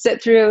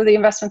sit through the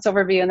investments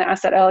overview and the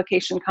asset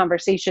allocation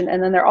conversation.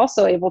 And then they're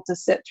also able to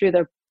sit through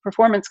the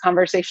performance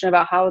conversation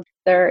about how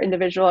their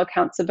individual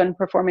accounts have been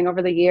performing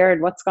over the year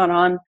and what's gone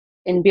on,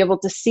 and be able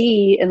to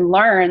see and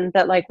learn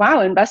that like, wow,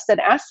 invested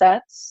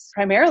assets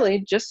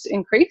primarily just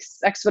increase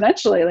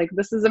exponentially. Like,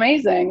 this is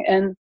amazing.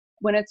 And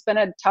when it's been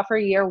a tougher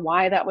year,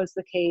 why that was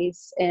the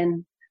case.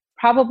 And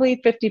probably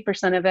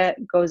 50% of it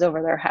goes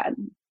over their head,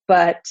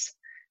 but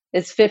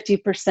it's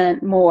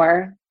 50%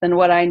 more than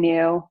what I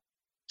knew,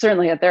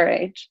 certainly at their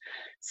age.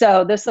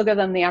 So this will give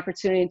them the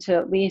opportunity to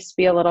at least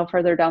be a little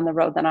further down the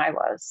road than I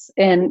was.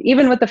 And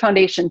even with the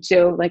foundation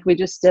too, like we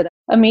just did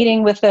a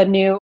meeting with a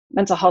new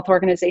mental health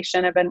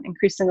organization. I've been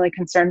increasingly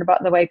concerned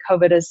about the way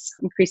COVID is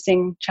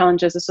increasing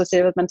challenges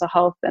associated with mental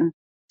health. And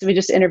so we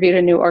just interviewed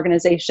a new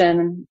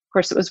organization. Of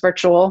course, it was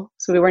virtual,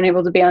 so we weren't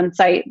able to be on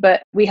site,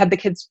 but we had the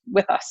kids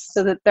with us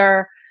so that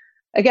they're,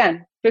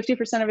 again,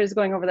 50% of it is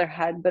going over their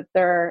head, but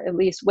they're at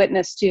least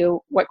witness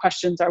to what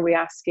questions are we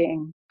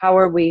asking? How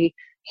are we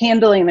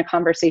handling the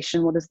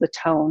conversation? What is the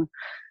tone?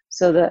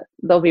 So that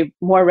they'll be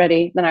more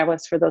ready than I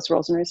was for those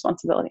roles and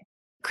responsibility.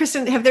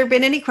 Kristen, have there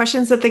been any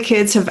questions that the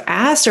kids have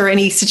asked, or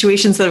any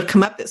situations that have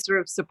come up that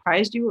sort of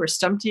surprised you or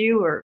stumped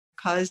you or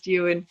caused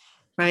you and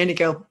Ryan to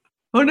go,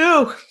 oh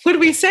no, what do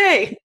we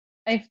say?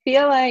 I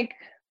feel like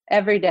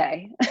every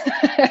day.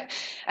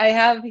 I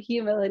have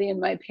humility in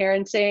my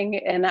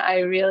parenting, and I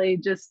really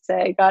just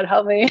say, God,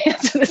 help me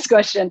answer this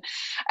question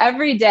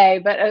every day.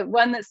 But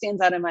one that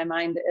stands out in my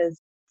mind is,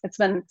 it's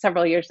been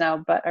several years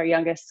now, but our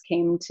youngest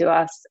came to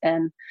us,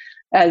 and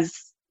as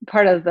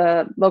part of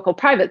the local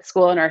private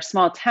school in our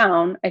small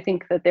town, I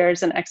think that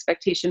there's an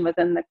expectation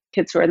within the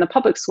kids who are in the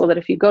public school that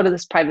if you go to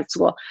this private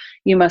school,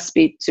 you must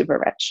be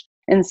super rich.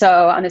 And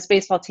so on his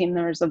baseball team,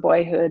 there was a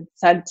boy who had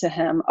said to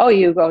him, oh,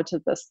 you go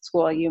to this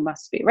school, you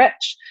must be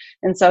rich.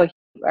 And so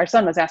our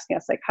son was asking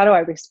us, like, how do I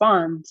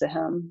respond to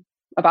him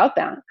about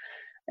that?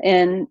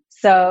 And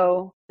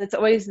so it's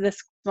always this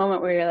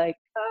moment where you're like,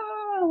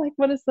 oh, like,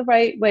 what is the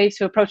right way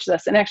to approach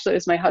this? And actually, it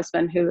was my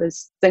husband who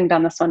was zinged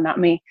on this one, not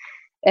me.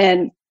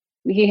 And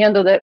he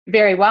handled it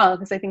very well,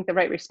 because I think the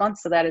right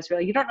response to that is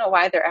really, you don't know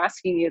why they're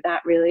asking you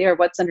that really, or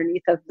what's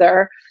underneath of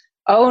their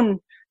own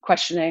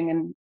questioning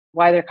and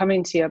why they're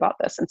coming to you about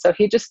this. And so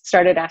he just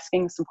started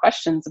asking some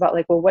questions about,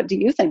 like, well, what do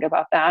you think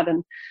about that?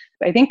 And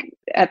I think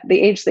at the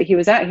age that he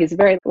was at, he's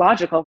very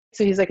logical.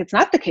 So he's like, it's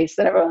not the case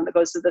that everyone that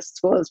goes to this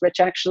school is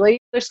rich, actually.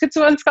 There's kids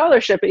who are on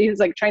scholarship. But he was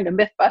like trying to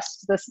myth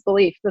bust this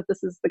belief that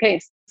this is the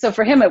case. So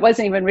for him, it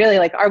wasn't even really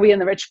like, are we in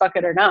the rich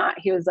bucket or not?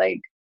 He was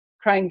like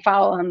crying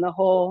foul on the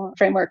whole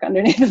framework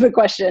underneath of the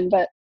question.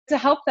 But to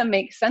help them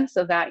make sense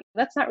of that,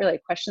 that's not really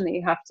a question that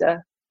you have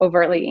to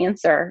overtly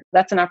answer.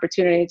 That's an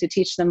opportunity to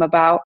teach them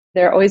about,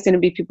 there are always going to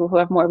be people who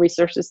have more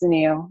resources than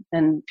you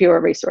and fewer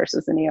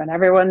resources than you. And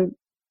everyone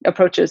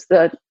approaches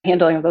the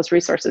handling of those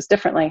resources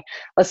differently.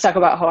 Let's talk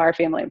about how our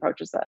family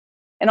approaches it.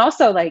 And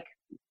also, like,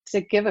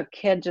 to give a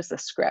kid just a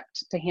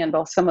script to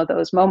handle some of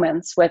those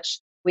moments, which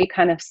we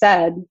kind of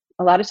said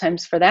a lot of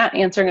times for that,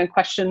 answering a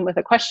question with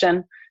a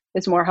question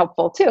is more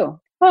helpful too.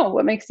 Oh,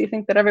 what makes you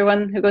think that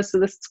everyone who goes to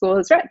this school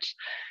is rich?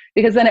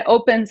 Because then it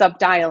opens up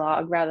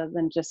dialogue rather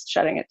than just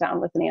shutting it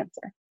down with an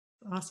answer.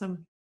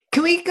 Awesome.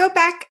 Can we go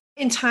back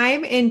in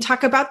time and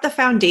talk about the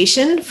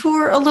foundation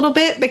for a little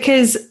bit?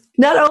 Because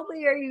not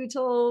only are you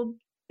told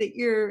that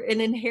you're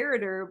an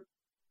inheritor,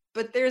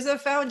 but there's a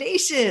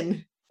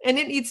foundation and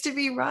it needs to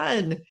be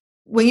run.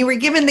 When you were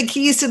given the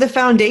keys to the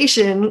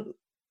foundation,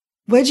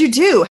 what'd you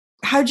do?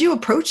 How'd you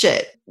approach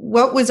it?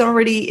 What was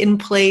already in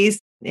place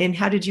and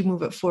how did you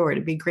move it forward?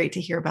 It'd be great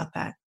to hear about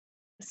that.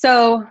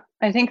 So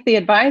I think the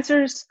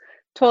advisors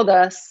told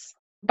us,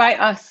 by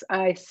us,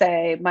 I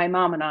say my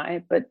mom and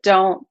I, but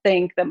don't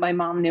think that my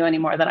mom knew any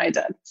more than I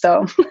did.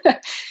 So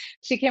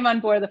she came on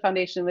board the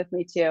foundation with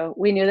me too.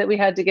 We knew that we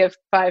had to give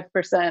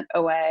 5%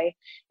 away.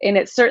 And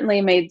it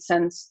certainly made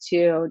sense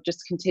to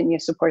just continue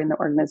supporting the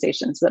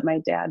organizations that my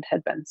dad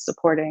had been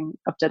supporting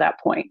up to that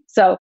point.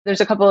 So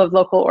there's a couple of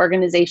local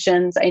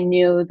organizations. I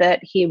knew that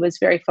he was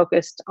very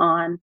focused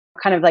on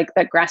kind of like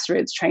that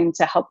grassroots, trying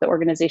to help the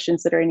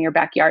organizations that are in your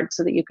backyard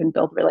so that you can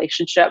build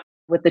relationship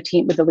with the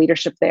team, with the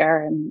leadership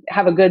there, and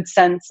have a good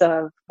sense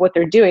of what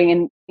they're doing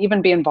and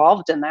even be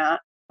involved in that.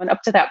 And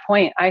up to that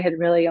point, I had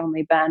really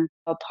only been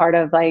a part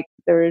of, like,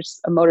 there's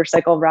a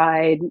motorcycle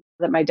ride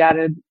that my dad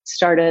had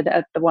started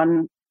at the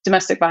one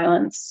domestic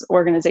violence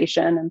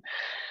organization. And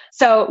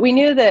so we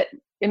knew that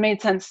it made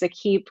sense to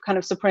keep kind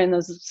of supporting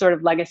those sort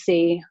of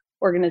legacy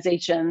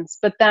organizations.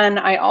 But then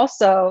I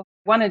also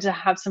wanted to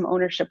have some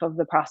ownership of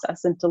the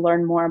process and to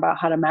learn more about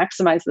how to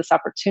maximize this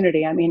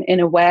opportunity. I mean, in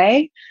a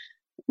way,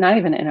 not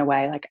even in a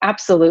way, like,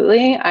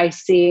 absolutely, I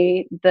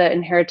see the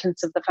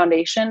inheritance of the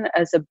foundation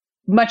as a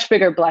much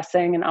bigger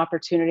blessing and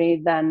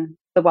opportunity than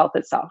the wealth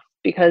itself,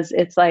 because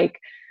it's like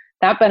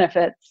that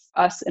benefits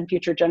us and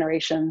future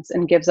generations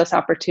and gives us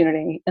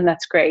opportunity. And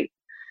that's great.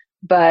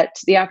 But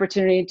the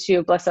opportunity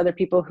to bless other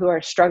people who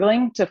are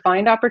struggling to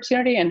find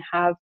opportunity and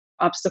have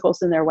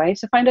obstacles in their way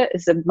to find it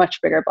is a much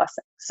bigger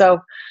blessing. So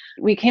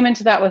we came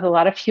into that with a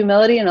lot of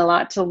humility and a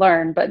lot to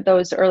learn, but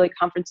those early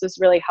conferences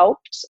really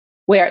helped,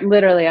 where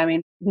literally, I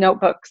mean,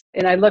 notebooks.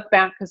 And I look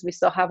back because we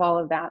still have all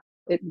of that.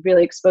 It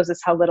really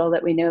exposes how little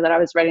that we knew that I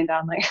was writing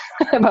down, like,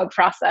 about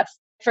process.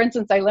 For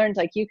instance, I learned,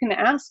 like, you can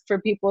ask for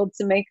people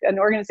to make an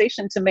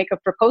organization to make a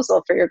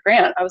proposal for your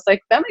grant. I was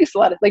like, that makes a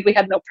lot of, like, we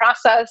had no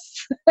process.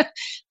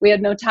 We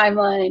had no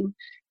timeline.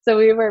 So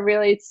we were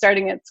really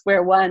starting at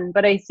square one.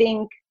 But I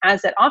think,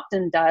 as it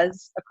often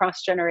does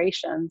across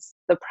generations,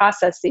 the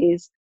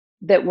processes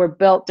that were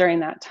built during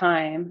that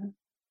time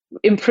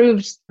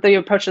improved the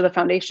approach of the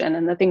foundation.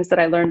 And the things that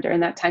I learned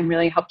during that time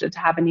really helped it to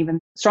have an even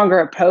stronger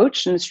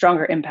approach and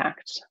stronger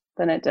impact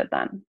than it did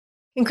then.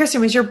 And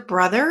Kristen, was your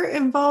brother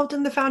involved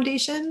in the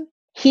foundation?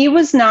 He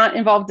was not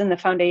involved in the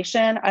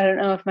foundation. I don't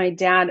know if my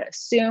dad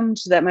assumed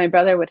that my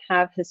brother would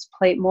have his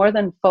plate more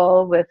than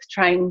full with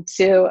trying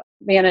to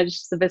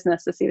manage the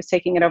business as he was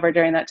taking it over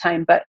during that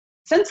time. But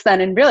since then,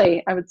 and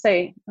really, I would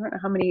say, I don't know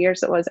how many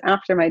years it was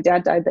after my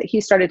dad died, that he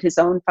started his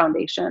own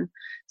foundation.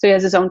 So he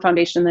has his own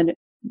foundation in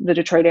the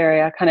Detroit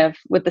area, kind of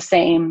with the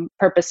same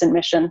purpose and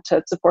mission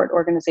to support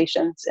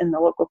organizations in the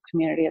local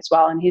community as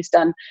well. And he's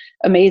done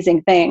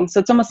amazing things.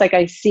 So it's almost like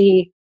I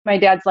see my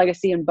dad's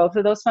legacy in both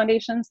of those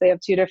foundations. They have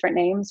two different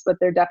names, but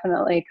they're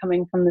definitely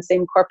coming from the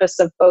same corpus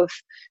of both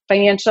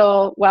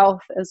financial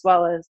wealth as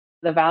well as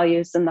the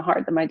values and the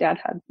heart that my dad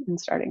had in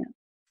starting it.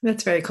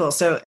 That's very cool.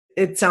 So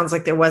it sounds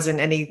like there wasn't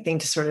anything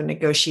to sort of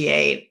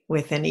negotiate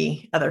with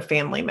any other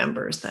family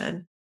members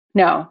then.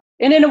 No.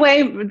 And in a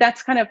way,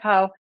 that's kind of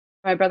how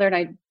my brother and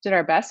I did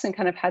our best and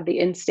kind of had the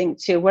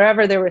instinct to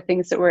wherever there were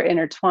things that were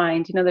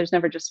intertwined, there's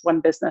never just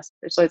one business.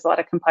 There's always a lot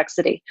of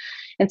complexity.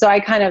 And so I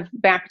kind of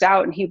backed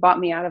out and he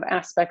bought me out of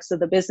aspects of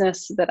the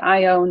business that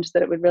I owned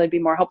that it would really be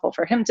more helpful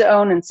for him to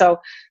own. And so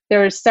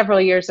there was several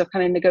years of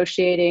kind of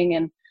negotiating,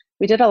 and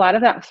we did a lot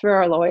of that through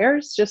our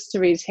lawyers just to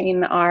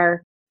retain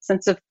our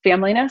sense of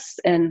familyness.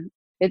 And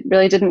it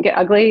really didn't get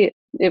ugly.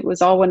 It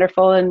was all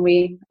wonderful. And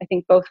we, I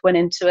think, both went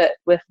into it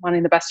with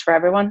wanting the best for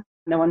everyone.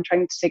 No one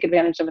trying to take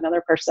advantage of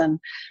another person.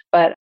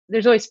 But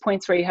there's always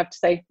points where you have to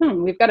say,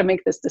 we've got to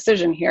make this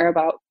decision here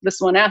about this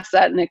one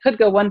asset. And it could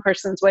go one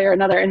person's way or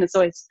another. And it's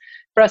always,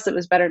 for us, it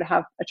was better to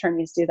have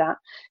attorneys do that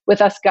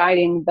with us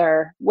guiding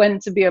their when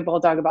to be a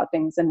bulldog about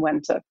things and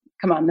when to,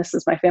 come on, this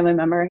is my family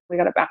member. We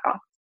got to back off.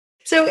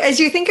 So as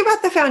you think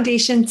about the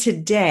foundation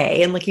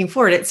today and looking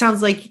forward, it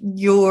sounds like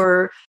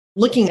you're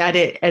looking at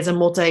it as a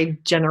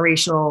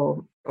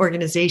multi-generational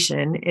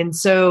organization. And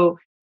so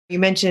you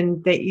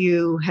mentioned that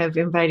you have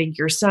invited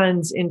your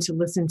sons in to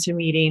listen to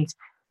meetings.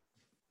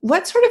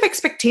 What sort of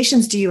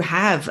expectations do you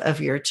have of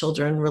your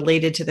children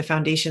related to the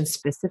foundation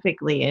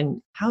specifically,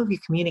 and how have you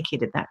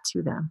communicated that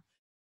to them?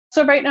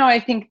 So right now, I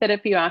think that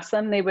if you ask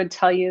them, they would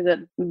tell you that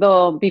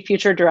they'll be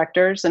future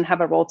directors and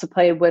have a role to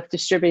play with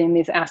distributing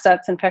these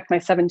assets. In fact, my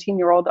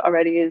 17-year-old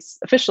already is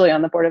officially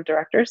on the board of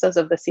directors as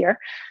of this year.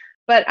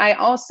 But I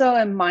also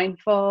am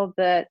mindful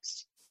that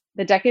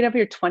the decade of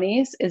your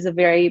 20s is a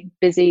very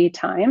busy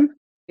time.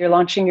 You're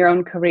launching your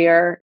own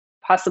career,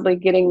 possibly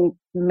getting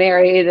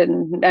married,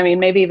 and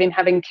maybe even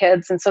having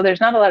kids. And so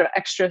there's not a lot of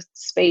extra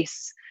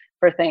space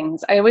for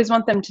things. I always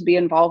want them to be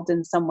involved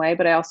in some way,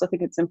 but I also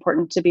think it's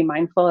important to be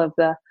mindful of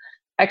the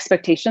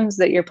expectations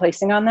that you're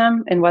placing on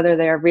them and whether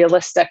they are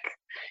realistic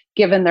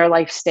given their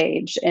life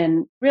stage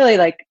and really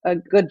like a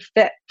good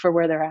fit for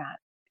where they're at.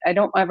 I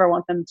don't ever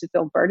want them to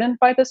feel burdened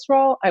by this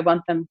role. I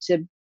want them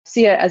to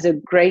see it as a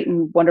great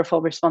and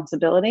wonderful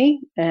responsibility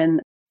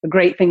and a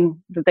great thing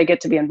that they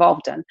get to be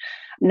involved in,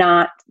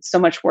 not so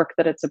much work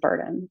that it's a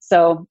burden.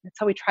 So that's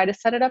how we try to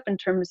set it up in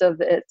terms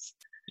of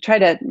try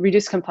to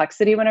reduce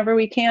complexity whenever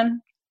we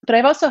can. But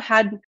I've also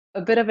had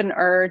a bit of an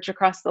urge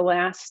across the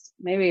last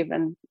maybe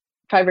even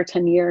 5 or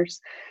 10 years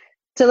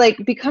to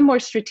become more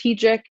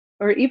strategic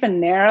or even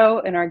narrow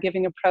in our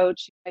giving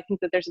approach. I think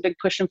that there's a big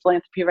push in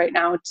philanthropy right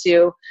now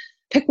to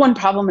pick one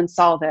problem and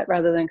solve it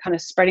rather than kind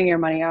of spreading your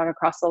money out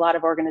across a lot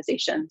of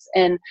organizations.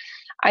 And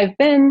I've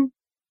been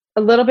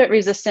a little bit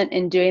resistant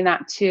in doing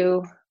that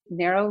too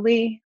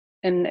narrowly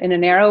in a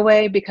narrow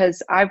way,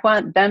 because I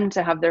want them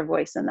to have their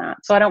voice in that.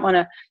 So I don't want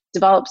to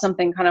develop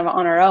something kind of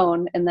on our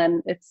own and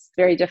then it's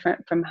very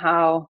different from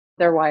how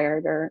they're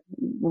wired or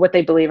what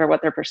they believe or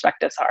what their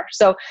perspectives are.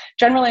 So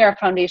generally our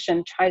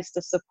foundation tries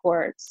to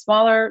support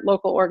smaller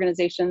local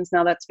organizations.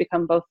 Now that's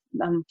become both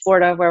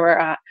Florida, where we're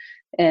at,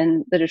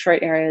 in the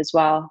Detroit area as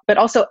well, but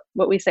also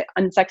what we say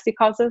unsexy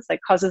causes, like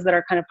causes that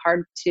are kind of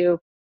hard to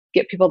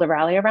get people to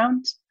rally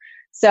around.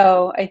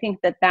 So I think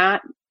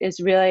that is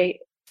really,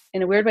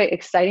 in a weird way,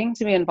 exciting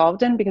to be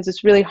involved in, because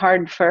it's really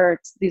hard for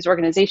these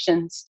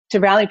organizations to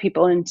rally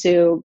people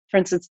into, for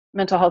instance,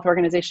 mental health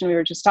organization we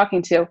were just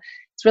talking to.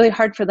 It's really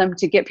hard for them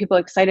to get people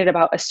excited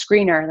about a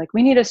screener. Like,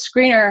 we need a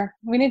screener.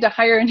 We need to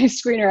hire a new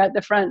screener at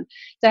the front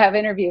to have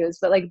interviews.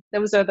 But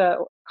those are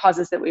the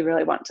causes that we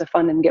really want to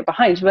fund and get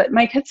behind. But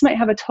my kids might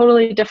have a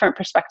totally different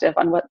perspective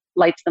on what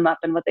lights them up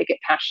and what they get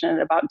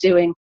passionate about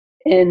doing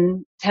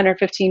in 10 or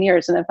 15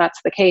 years. And if that's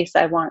the case,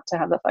 I want to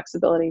have the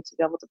flexibility to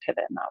be able to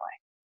pivot in that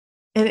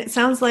way. And it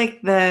sounds like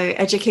the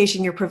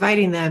education you're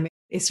providing them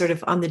is sort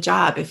of on the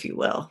job, if you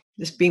will,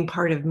 just being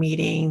part of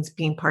meetings,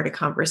 being part of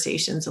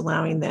conversations,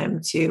 allowing them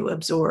to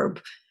absorb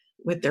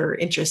what they're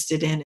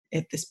interested in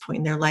at this point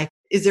in their life.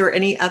 Is there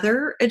any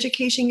other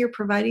education you're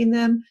providing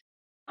them?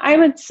 I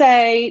would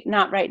say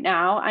not right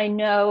now. I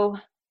know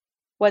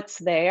what's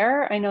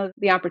there. I know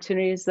the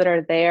opportunities that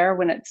are there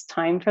when it's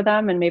time for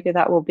them. And maybe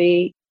that will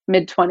be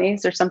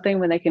mid-20s or something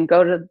when they can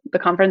go to the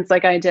conference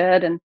like I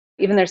did. And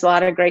even there's a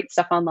lot of great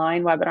stuff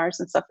online, webinars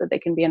and stuff that they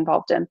can be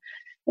involved in.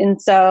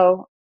 And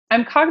so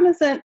I'm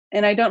cognizant,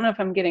 and I don't know if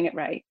I'm getting it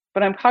right,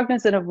 but I'm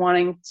cognizant of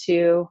wanting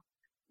to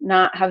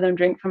not have them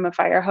drink from a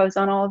fire hose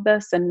on all of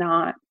this and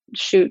not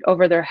shoot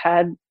over their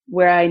head,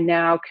 where I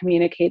now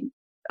communicate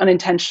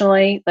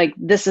unintentionally, like,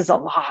 this is a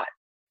lot.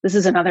 This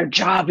is another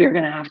job you're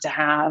going to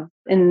have.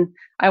 And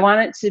I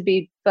want it to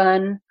be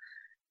fun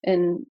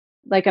and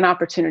like an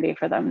opportunity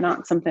for them,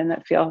 not something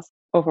that feels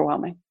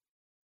overwhelming.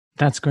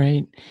 That's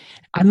great.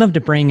 I'd love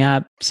to bring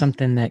up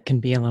something that can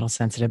be a little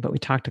sensitive, but we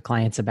talk to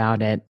clients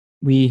about it.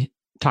 We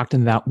talk to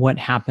them about what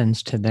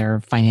happens to their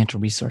financial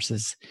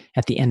resources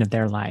at the end of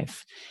their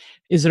life.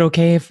 Is it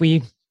okay if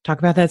we talk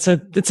about that? So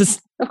it's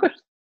just of course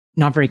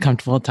not very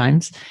comfortable at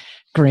times.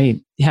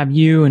 Great. Have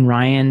you and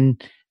Ryan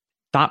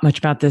thought much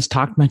about this,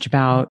 talked much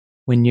about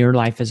when your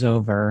life is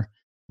over,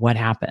 what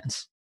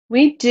happens?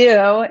 We do.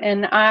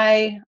 And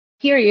I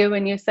hear you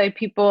when you say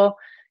people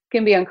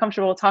can be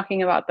uncomfortable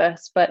talking about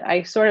this, but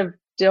I sort of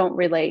don't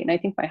relate. And I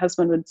think my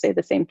husband would say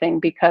the same thing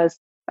because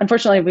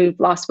unfortunately we've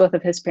lost both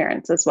of his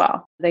parents as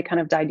well. They kind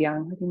of died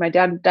young. I think my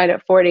dad died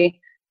at 40,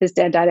 his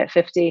dad died at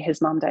 50,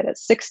 his mom died at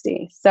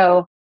 60.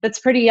 So that's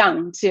pretty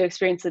young to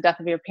experience the death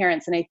of your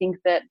parents. And I think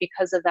that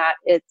because of that,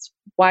 it's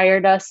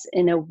wired us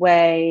in a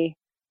way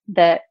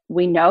that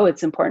we know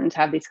it's important to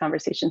have these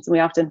conversations. And we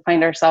often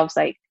find ourselves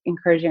like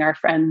encouraging our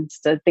friends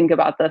to think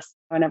about this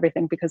and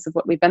everything because of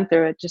what we've been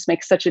through. It just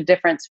makes such a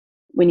difference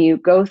when you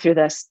go through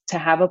this to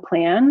have a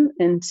plan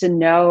and to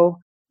know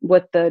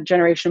what the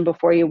generation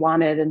before you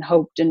wanted and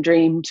hoped and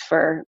dreamed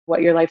for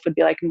what your life would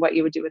be like and what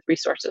you would do with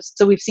resources.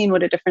 So we've seen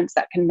what a difference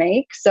that can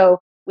make. So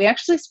we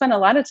actually spend a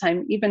lot of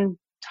time even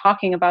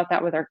talking about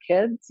that with our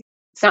kids.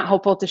 It's not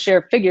hopeful to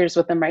share figures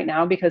with them right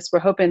now because we're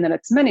hoping that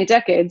it's many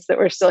decades that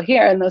we're still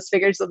here and those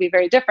figures will be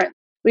very different.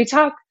 We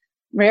talk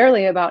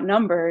rarely about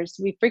numbers.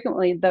 We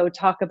frequently, though,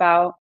 talk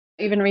about,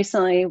 even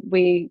recently,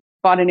 we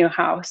bought a new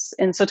house.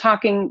 And so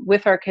talking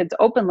with our kids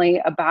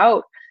openly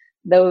about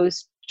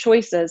those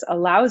choices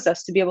allows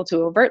us to be able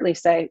to overtly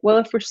say, well,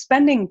 if we're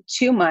spending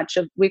too much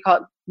of,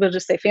 we'll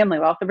just say family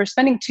wealth, if we're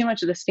spending too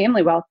much of this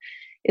family wealth,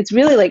 it's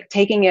really like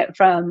taking it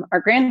from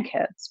our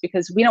grandkids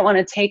because we don't want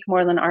to take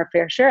more than our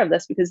fair share of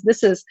this because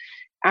this is,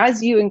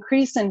 as you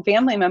increase in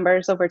family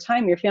members over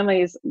time, your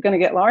family is going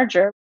to get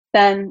larger,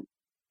 then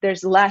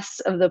there's less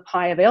of the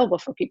pie available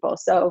for people.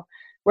 So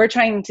we're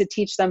trying to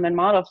teach them and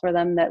model for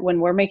them that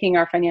when we're making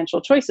our financial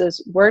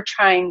choices, we're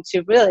trying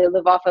to really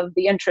live off of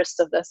the interests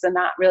of this and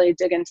not really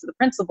dig into the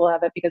principle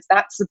of it because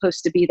that's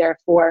supposed to be there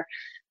for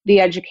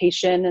the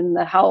education and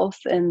the health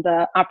and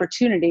the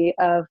opportunity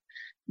of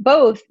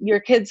both your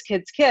kids'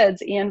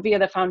 and via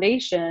the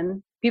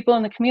foundation, people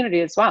in the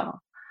community as well.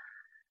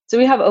 So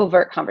we have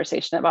overt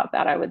conversation about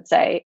that, I would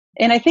say.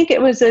 And I think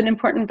it was an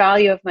important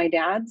value of my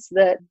dad's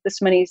that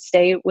this money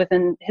stay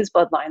within his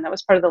bloodline. That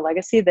was part of the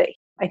legacy that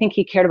I think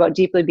he cared about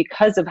deeply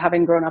because of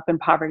having grown up in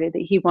poverty,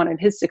 that he wanted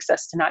his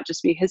success to not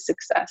just be his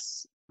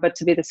success, but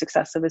to be the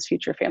success of his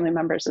future family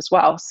members as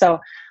well. So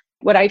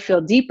what I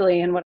feel deeply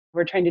and what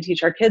we're trying to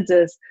teach our kids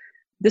is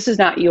this is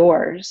not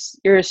yours.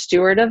 You're a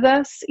steward of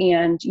this,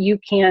 and you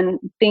can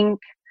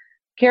think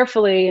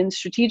carefully and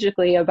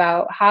strategically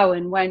about how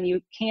and when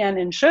you can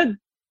and should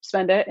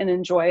spend it and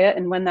enjoy it,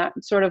 and when that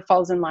sort of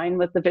falls in line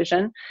with the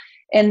vision.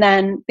 And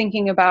then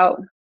thinking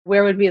about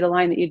where would be the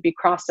line that you'd be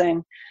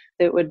crossing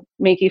that would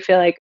make you feel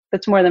like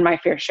that's more than my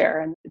fair share.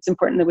 And it's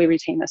important that we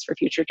retain this for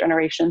future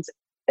generations,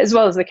 as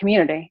well as the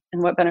community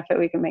and what benefit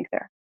we can make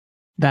there.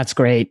 That's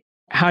great.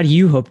 How do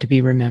you hope to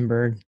be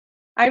remembered?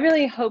 I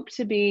really hope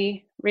to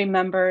be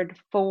remembered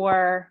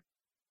for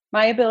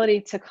my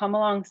ability to come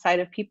alongside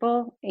of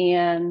people,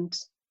 and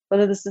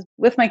whether this is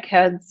with my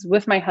kids,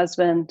 with my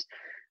husband,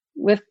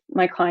 with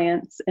my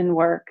clients in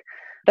work,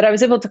 that I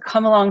was able to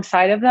come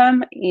alongside of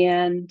them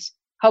and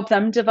help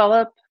them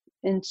develop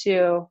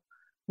into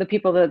the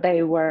people that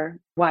they were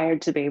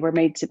wired to be, were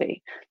made to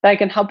be. That I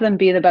can help them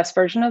be the best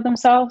version of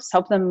themselves,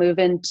 help them move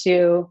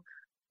into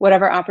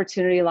whatever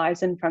opportunity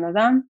lies in front of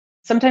them.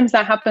 Sometimes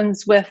that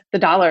happens with the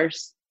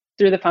dollars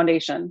through the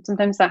foundation.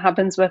 Sometimes that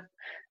happens with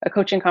a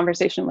coaching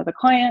conversation with a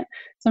client.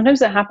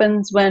 Sometimes it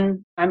happens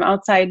when I'm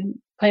outside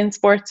playing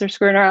sports or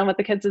screwing around with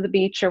the kids at the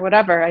beach or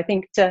whatever. I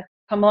think to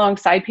come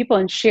alongside people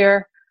and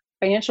share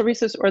financial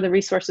resources or the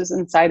resources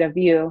inside of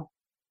you,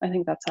 I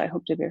think that's how I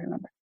hope to be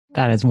remembered.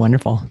 That is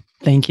wonderful.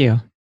 Thank you.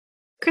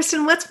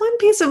 Kristen, what's one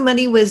piece of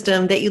money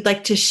wisdom that you'd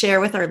like to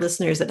share with our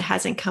listeners that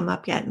hasn't come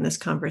up yet in this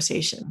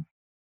conversation?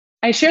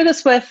 I share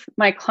this with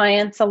my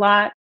clients a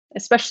lot,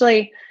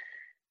 especially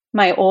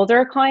my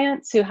older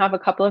clients who have a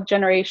couple of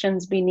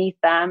generations beneath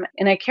them.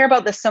 And I care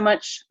about this so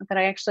much that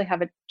I actually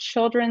have a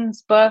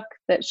children's book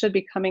that should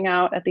be coming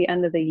out at the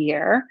end of the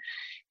year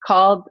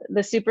called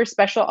The Super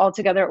Special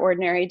Altogether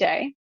Ordinary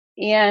Day.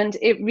 And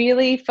it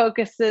really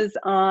focuses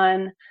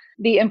on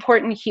the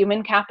important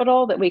human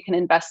capital that we can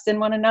invest in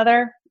one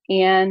another.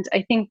 And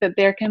I think that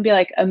there can be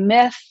like a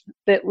myth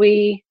that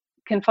we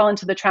can fall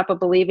into the trap of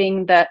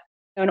believing that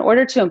in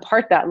order to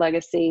impart that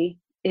legacy,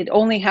 it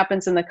only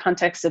happens in the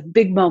context of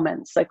big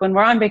moments. Like when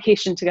we're on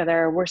vacation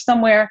together, we're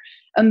somewhere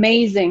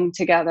amazing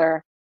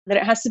together, that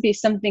it has to be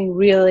something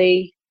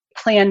really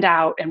planned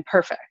out and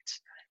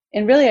perfect.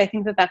 And really, I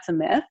think that that's a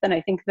myth. And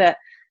I think that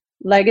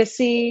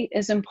legacy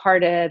is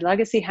imparted.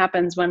 Legacy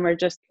happens when we're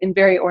just in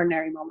very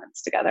ordinary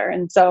moments together.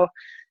 And so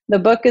the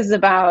book is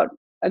about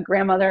a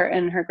grandmother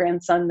and her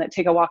grandson that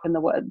take a walk in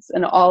the woods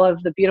and all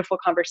of the beautiful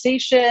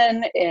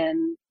conversation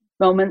and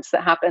moments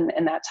that happen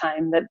in that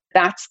time,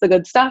 that's the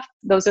good stuff.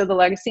 Those are the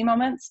legacy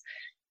moments.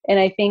 And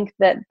I think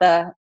that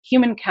the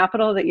human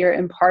capital that you're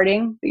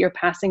imparting, that you're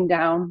passing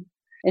down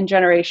in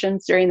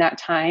generations during that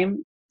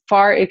time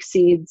far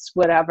exceeds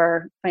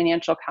whatever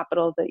financial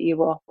capital that you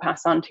will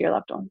pass on to your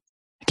loved ones.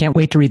 I can't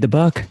wait to read the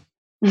book.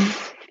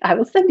 I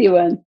will send you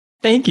one.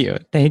 Thank you.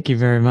 Thank you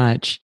very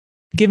much.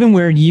 Given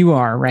where you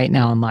are right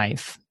now in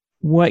life,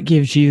 what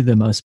gives you the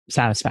most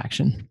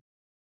satisfaction?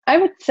 I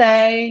would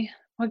say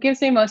what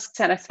gives me most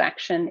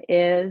satisfaction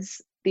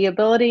is the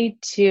ability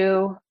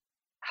to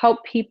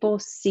help people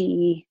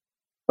see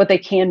what they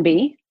can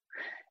be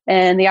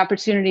and the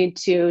opportunity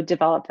to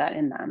develop that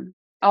in them.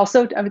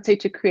 Also, I would say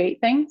to create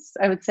things.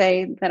 I would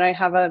say that I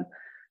have a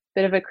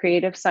bit of a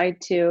creative side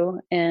too,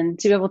 and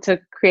to be able to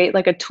create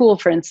like a tool,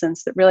 for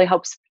instance, that really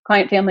helps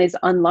client families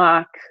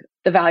unlock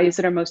the values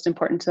that are most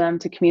important to them,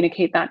 to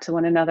communicate that to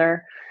one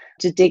another,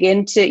 to dig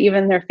into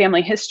even their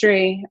family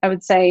history. I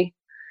would say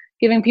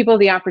giving people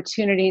the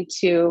opportunity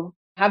to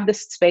have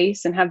this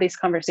space and have these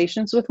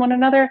conversations with one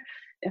another.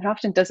 It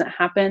often doesn't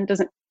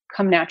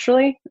come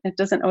naturally. It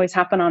doesn't always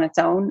happen on its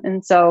own.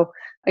 And so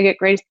I get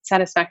great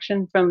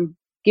satisfaction from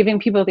giving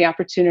people the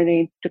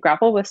opportunity to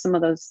grapple with some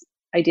of those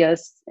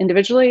ideas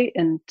individually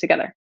and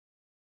together.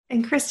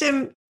 And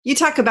Kristen, you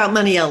talk about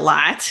money a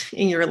lot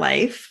in your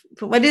life,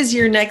 but what is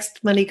your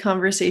next money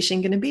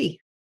conversation going to be?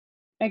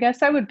 I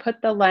guess I would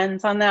put the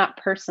lens on that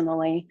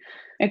personally.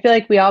 I feel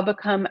like we all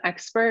become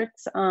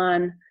experts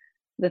on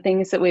the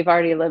things that we've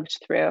already lived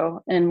through,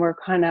 and we're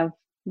kind of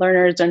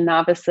learners or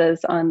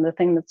novices on the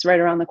thing that's right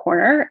around the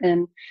corner.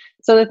 And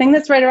so the thing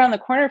that's right around the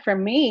corner for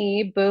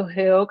me,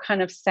 boohoo,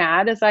 kind of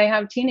sad, is I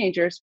have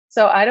teenagers.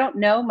 So I don't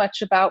know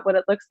much about what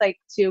it looks like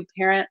to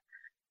parent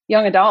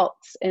young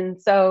adults.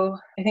 And so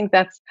I think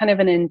that's kind of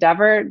an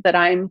endeavor that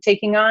I'm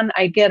taking on.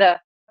 I get a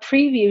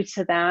preview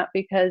to that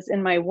because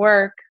in my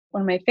work,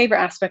 one of my favorite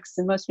aspects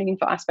and most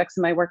meaningful aspects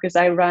of my work is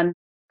I run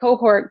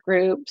cohort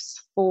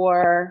groups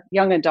for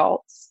young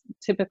adults,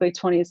 typically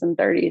 20s and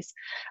 30s,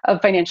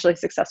 of financially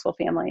successful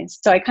families.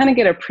 So I kind of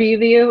get a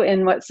preview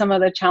in what some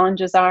of the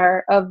challenges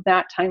are of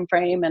that time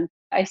frame. And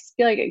I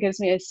feel like it gives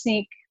me a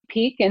sneak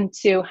peek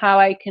into how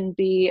I can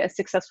be a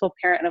successful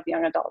parent of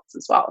young adults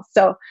as well.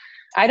 So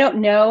I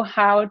don't know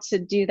how to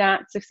do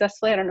that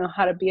successfully. I don't know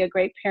how to be a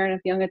great parent of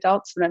young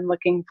adults, but I'm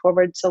looking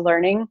forward to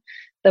learning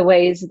the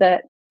ways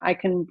that I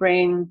can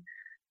bring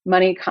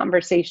money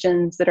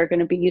conversations that are going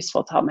to be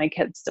useful to help my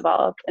kids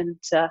develop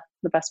into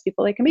the best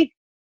people they can be.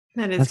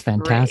 That's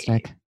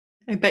fantastic. Great.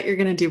 I bet you're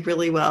going to do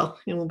really well,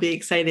 and we'll be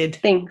excited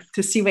Thanks.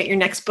 to see what your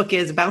next book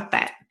is about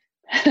that.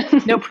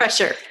 No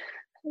pressure.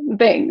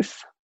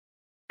 Thanks.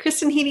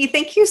 Kristen Heaney,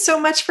 thank you so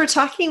much for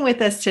talking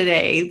with us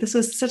today. This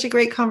was such a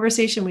great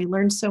conversation. We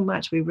learned so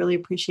much. We really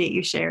appreciate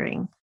you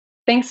sharing.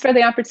 Thanks for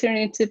the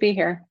opportunity to be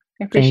here.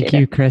 I appreciate it.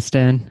 Thank you,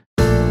 Kristen.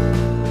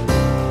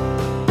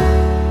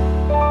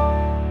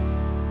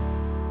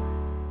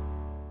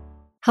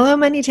 Hello,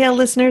 Money Tale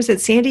listeners.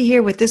 It's Sandy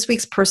here with this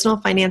week's Personal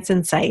Finance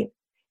Insight.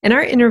 In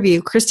our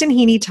interview, Kristen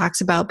Heaney talks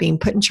about being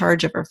put in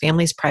charge of her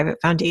family's private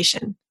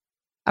foundation.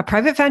 A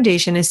private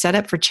foundation is set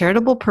up for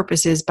charitable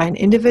purposes by an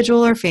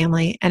individual or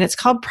family, and it's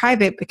called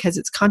private because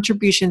its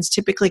contributions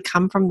typically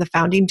come from the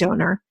founding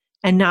donor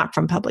and not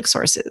from public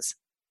sources.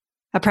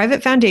 A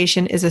private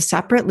foundation is a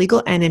separate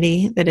legal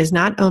entity that is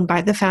not owned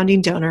by the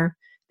founding donor,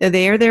 though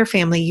they or their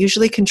family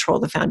usually control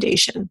the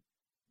foundation.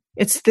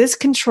 It's this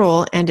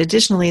control and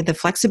additionally the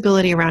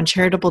flexibility around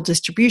charitable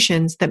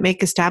distributions that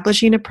make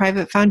establishing a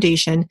private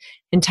foundation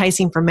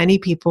enticing for many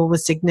people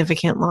with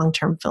significant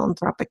long-term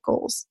philanthropic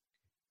goals.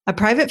 A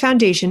private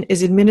foundation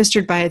is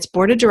administered by its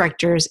board of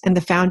directors, and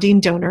the founding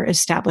donor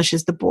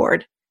establishes the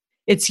board.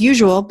 It's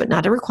usual, but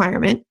not a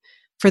requirement,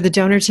 for the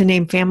donor to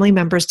name family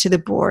members to the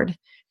board.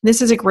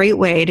 This is a great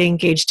way to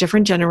engage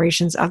different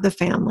generations of the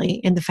family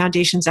in the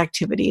foundation's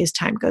activity as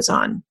time goes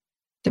on.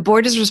 The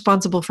board is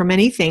responsible for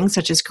many things,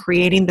 such as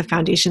creating the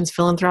foundation's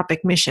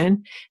philanthropic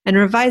mission and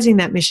revising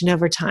that mission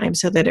over time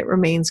so that it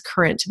remains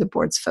current to the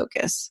board's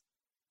focus.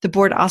 The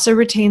board also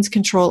retains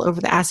control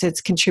over the assets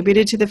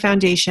contributed to the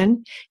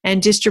foundation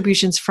and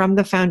distributions from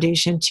the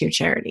foundation to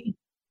charity.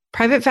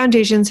 Private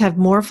foundations have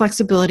more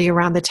flexibility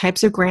around the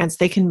types of grants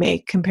they can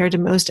make compared to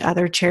most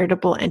other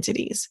charitable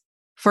entities.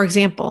 For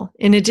example,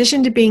 in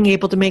addition to being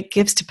able to make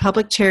gifts to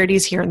public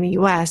charities here in the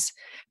U.S.,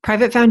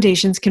 private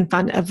foundations can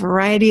fund a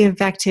variety of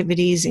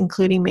activities,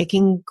 including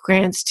making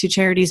grants to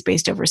charities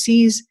based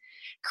overseas,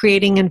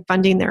 creating and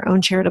funding their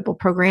own charitable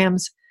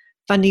programs,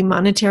 funding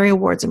monetary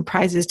awards and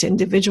prizes to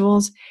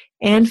individuals,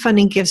 and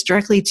funding gifts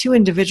directly to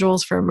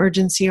individuals for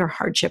emergency or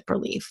hardship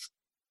relief.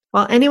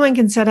 While anyone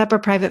can set up a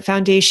private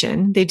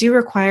foundation, they do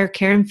require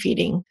care and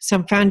feeding.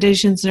 Some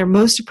foundations are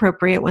most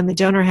appropriate when the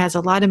donor has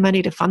a lot of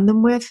money to fund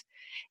them with,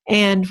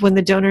 and when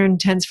the donor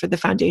intends for the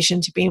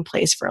foundation to be in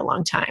place for a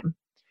long time.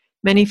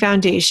 Many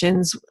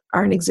foundations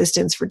are in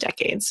existence for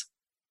decades.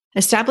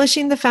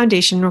 Establishing the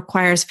foundation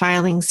requires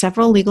filing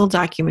several legal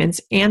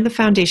documents, and the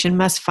foundation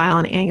must file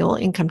an annual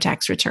income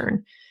tax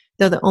return,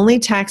 though the only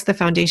tax the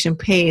foundation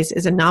pays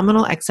is a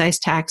nominal excise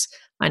tax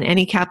on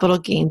any capital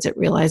gains it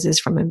realizes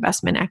from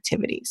investment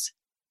activities.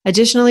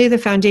 Additionally, the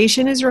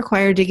foundation is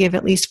required to give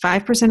at least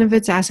 5% of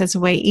its assets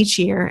away each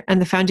year,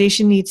 and the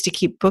foundation needs to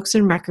keep books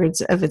and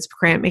records of its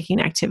grant-making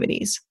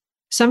activities.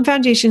 Some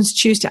foundations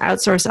choose to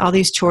outsource all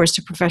these chores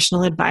to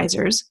professional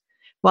advisors,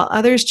 while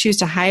others choose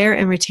to hire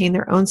and retain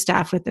their own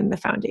staff within the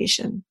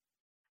foundation.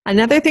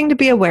 Another thing to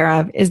be aware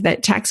of is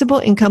that taxable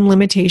income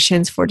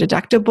limitations for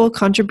deductible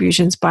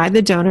contributions by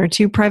the donor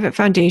to private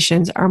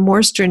foundations are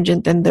more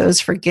stringent than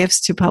those for gifts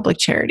to public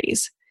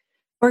charities.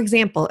 For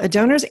example, a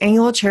donor's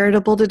annual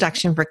charitable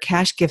deduction for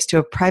cash gifts to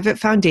a private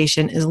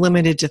foundation is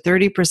limited to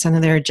 30%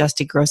 of their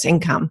adjusted gross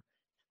income,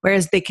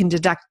 whereas they can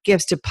deduct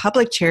gifts to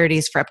public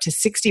charities for up to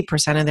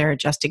 60% of their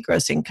adjusted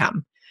gross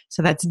income.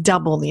 So that's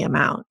double the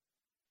amount.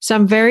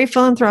 Some very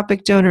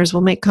philanthropic donors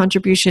will make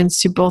contributions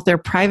to both their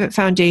private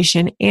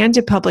foundation and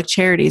to public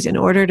charities in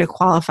order to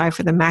qualify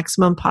for the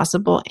maximum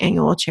possible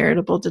annual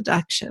charitable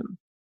deduction.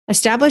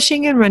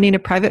 Establishing and running a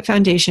private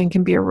foundation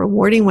can be a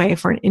rewarding way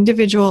for an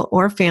individual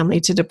or family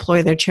to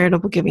deploy their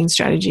charitable giving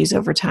strategies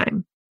over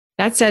time.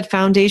 That said,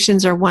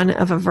 foundations are one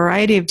of a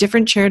variety of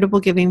different charitable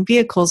giving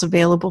vehicles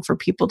available for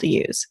people to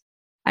use.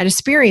 At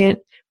Aspiriant,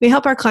 we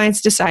help our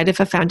clients decide if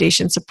a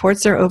foundation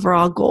supports their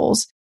overall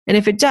goals, and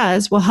if it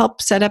does, we'll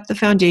help set up the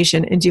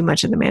foundation and do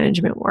much of the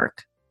management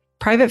work.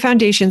 Private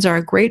foundations are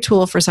a great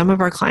tool for some of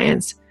our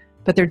clients,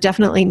 but they're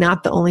definitely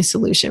not the only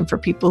solution for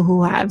people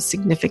who have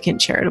significant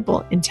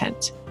charitable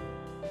intent.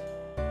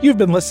 You've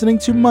been listening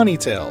to Money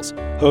Tales,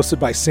 hosted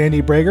by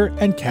Sandy Brager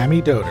and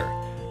Cami Doder.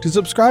 To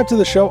subscribe to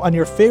the show on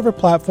your favorite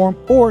platform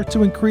or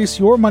to increase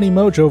your money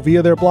mojo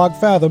via their blog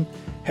Fathom,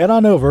 head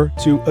on over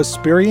to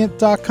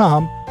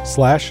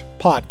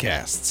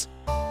aspiriant.com/podcasts.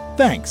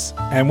 Thanks,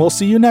 and we'll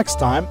see you next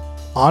time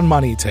on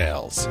Money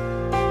Tales.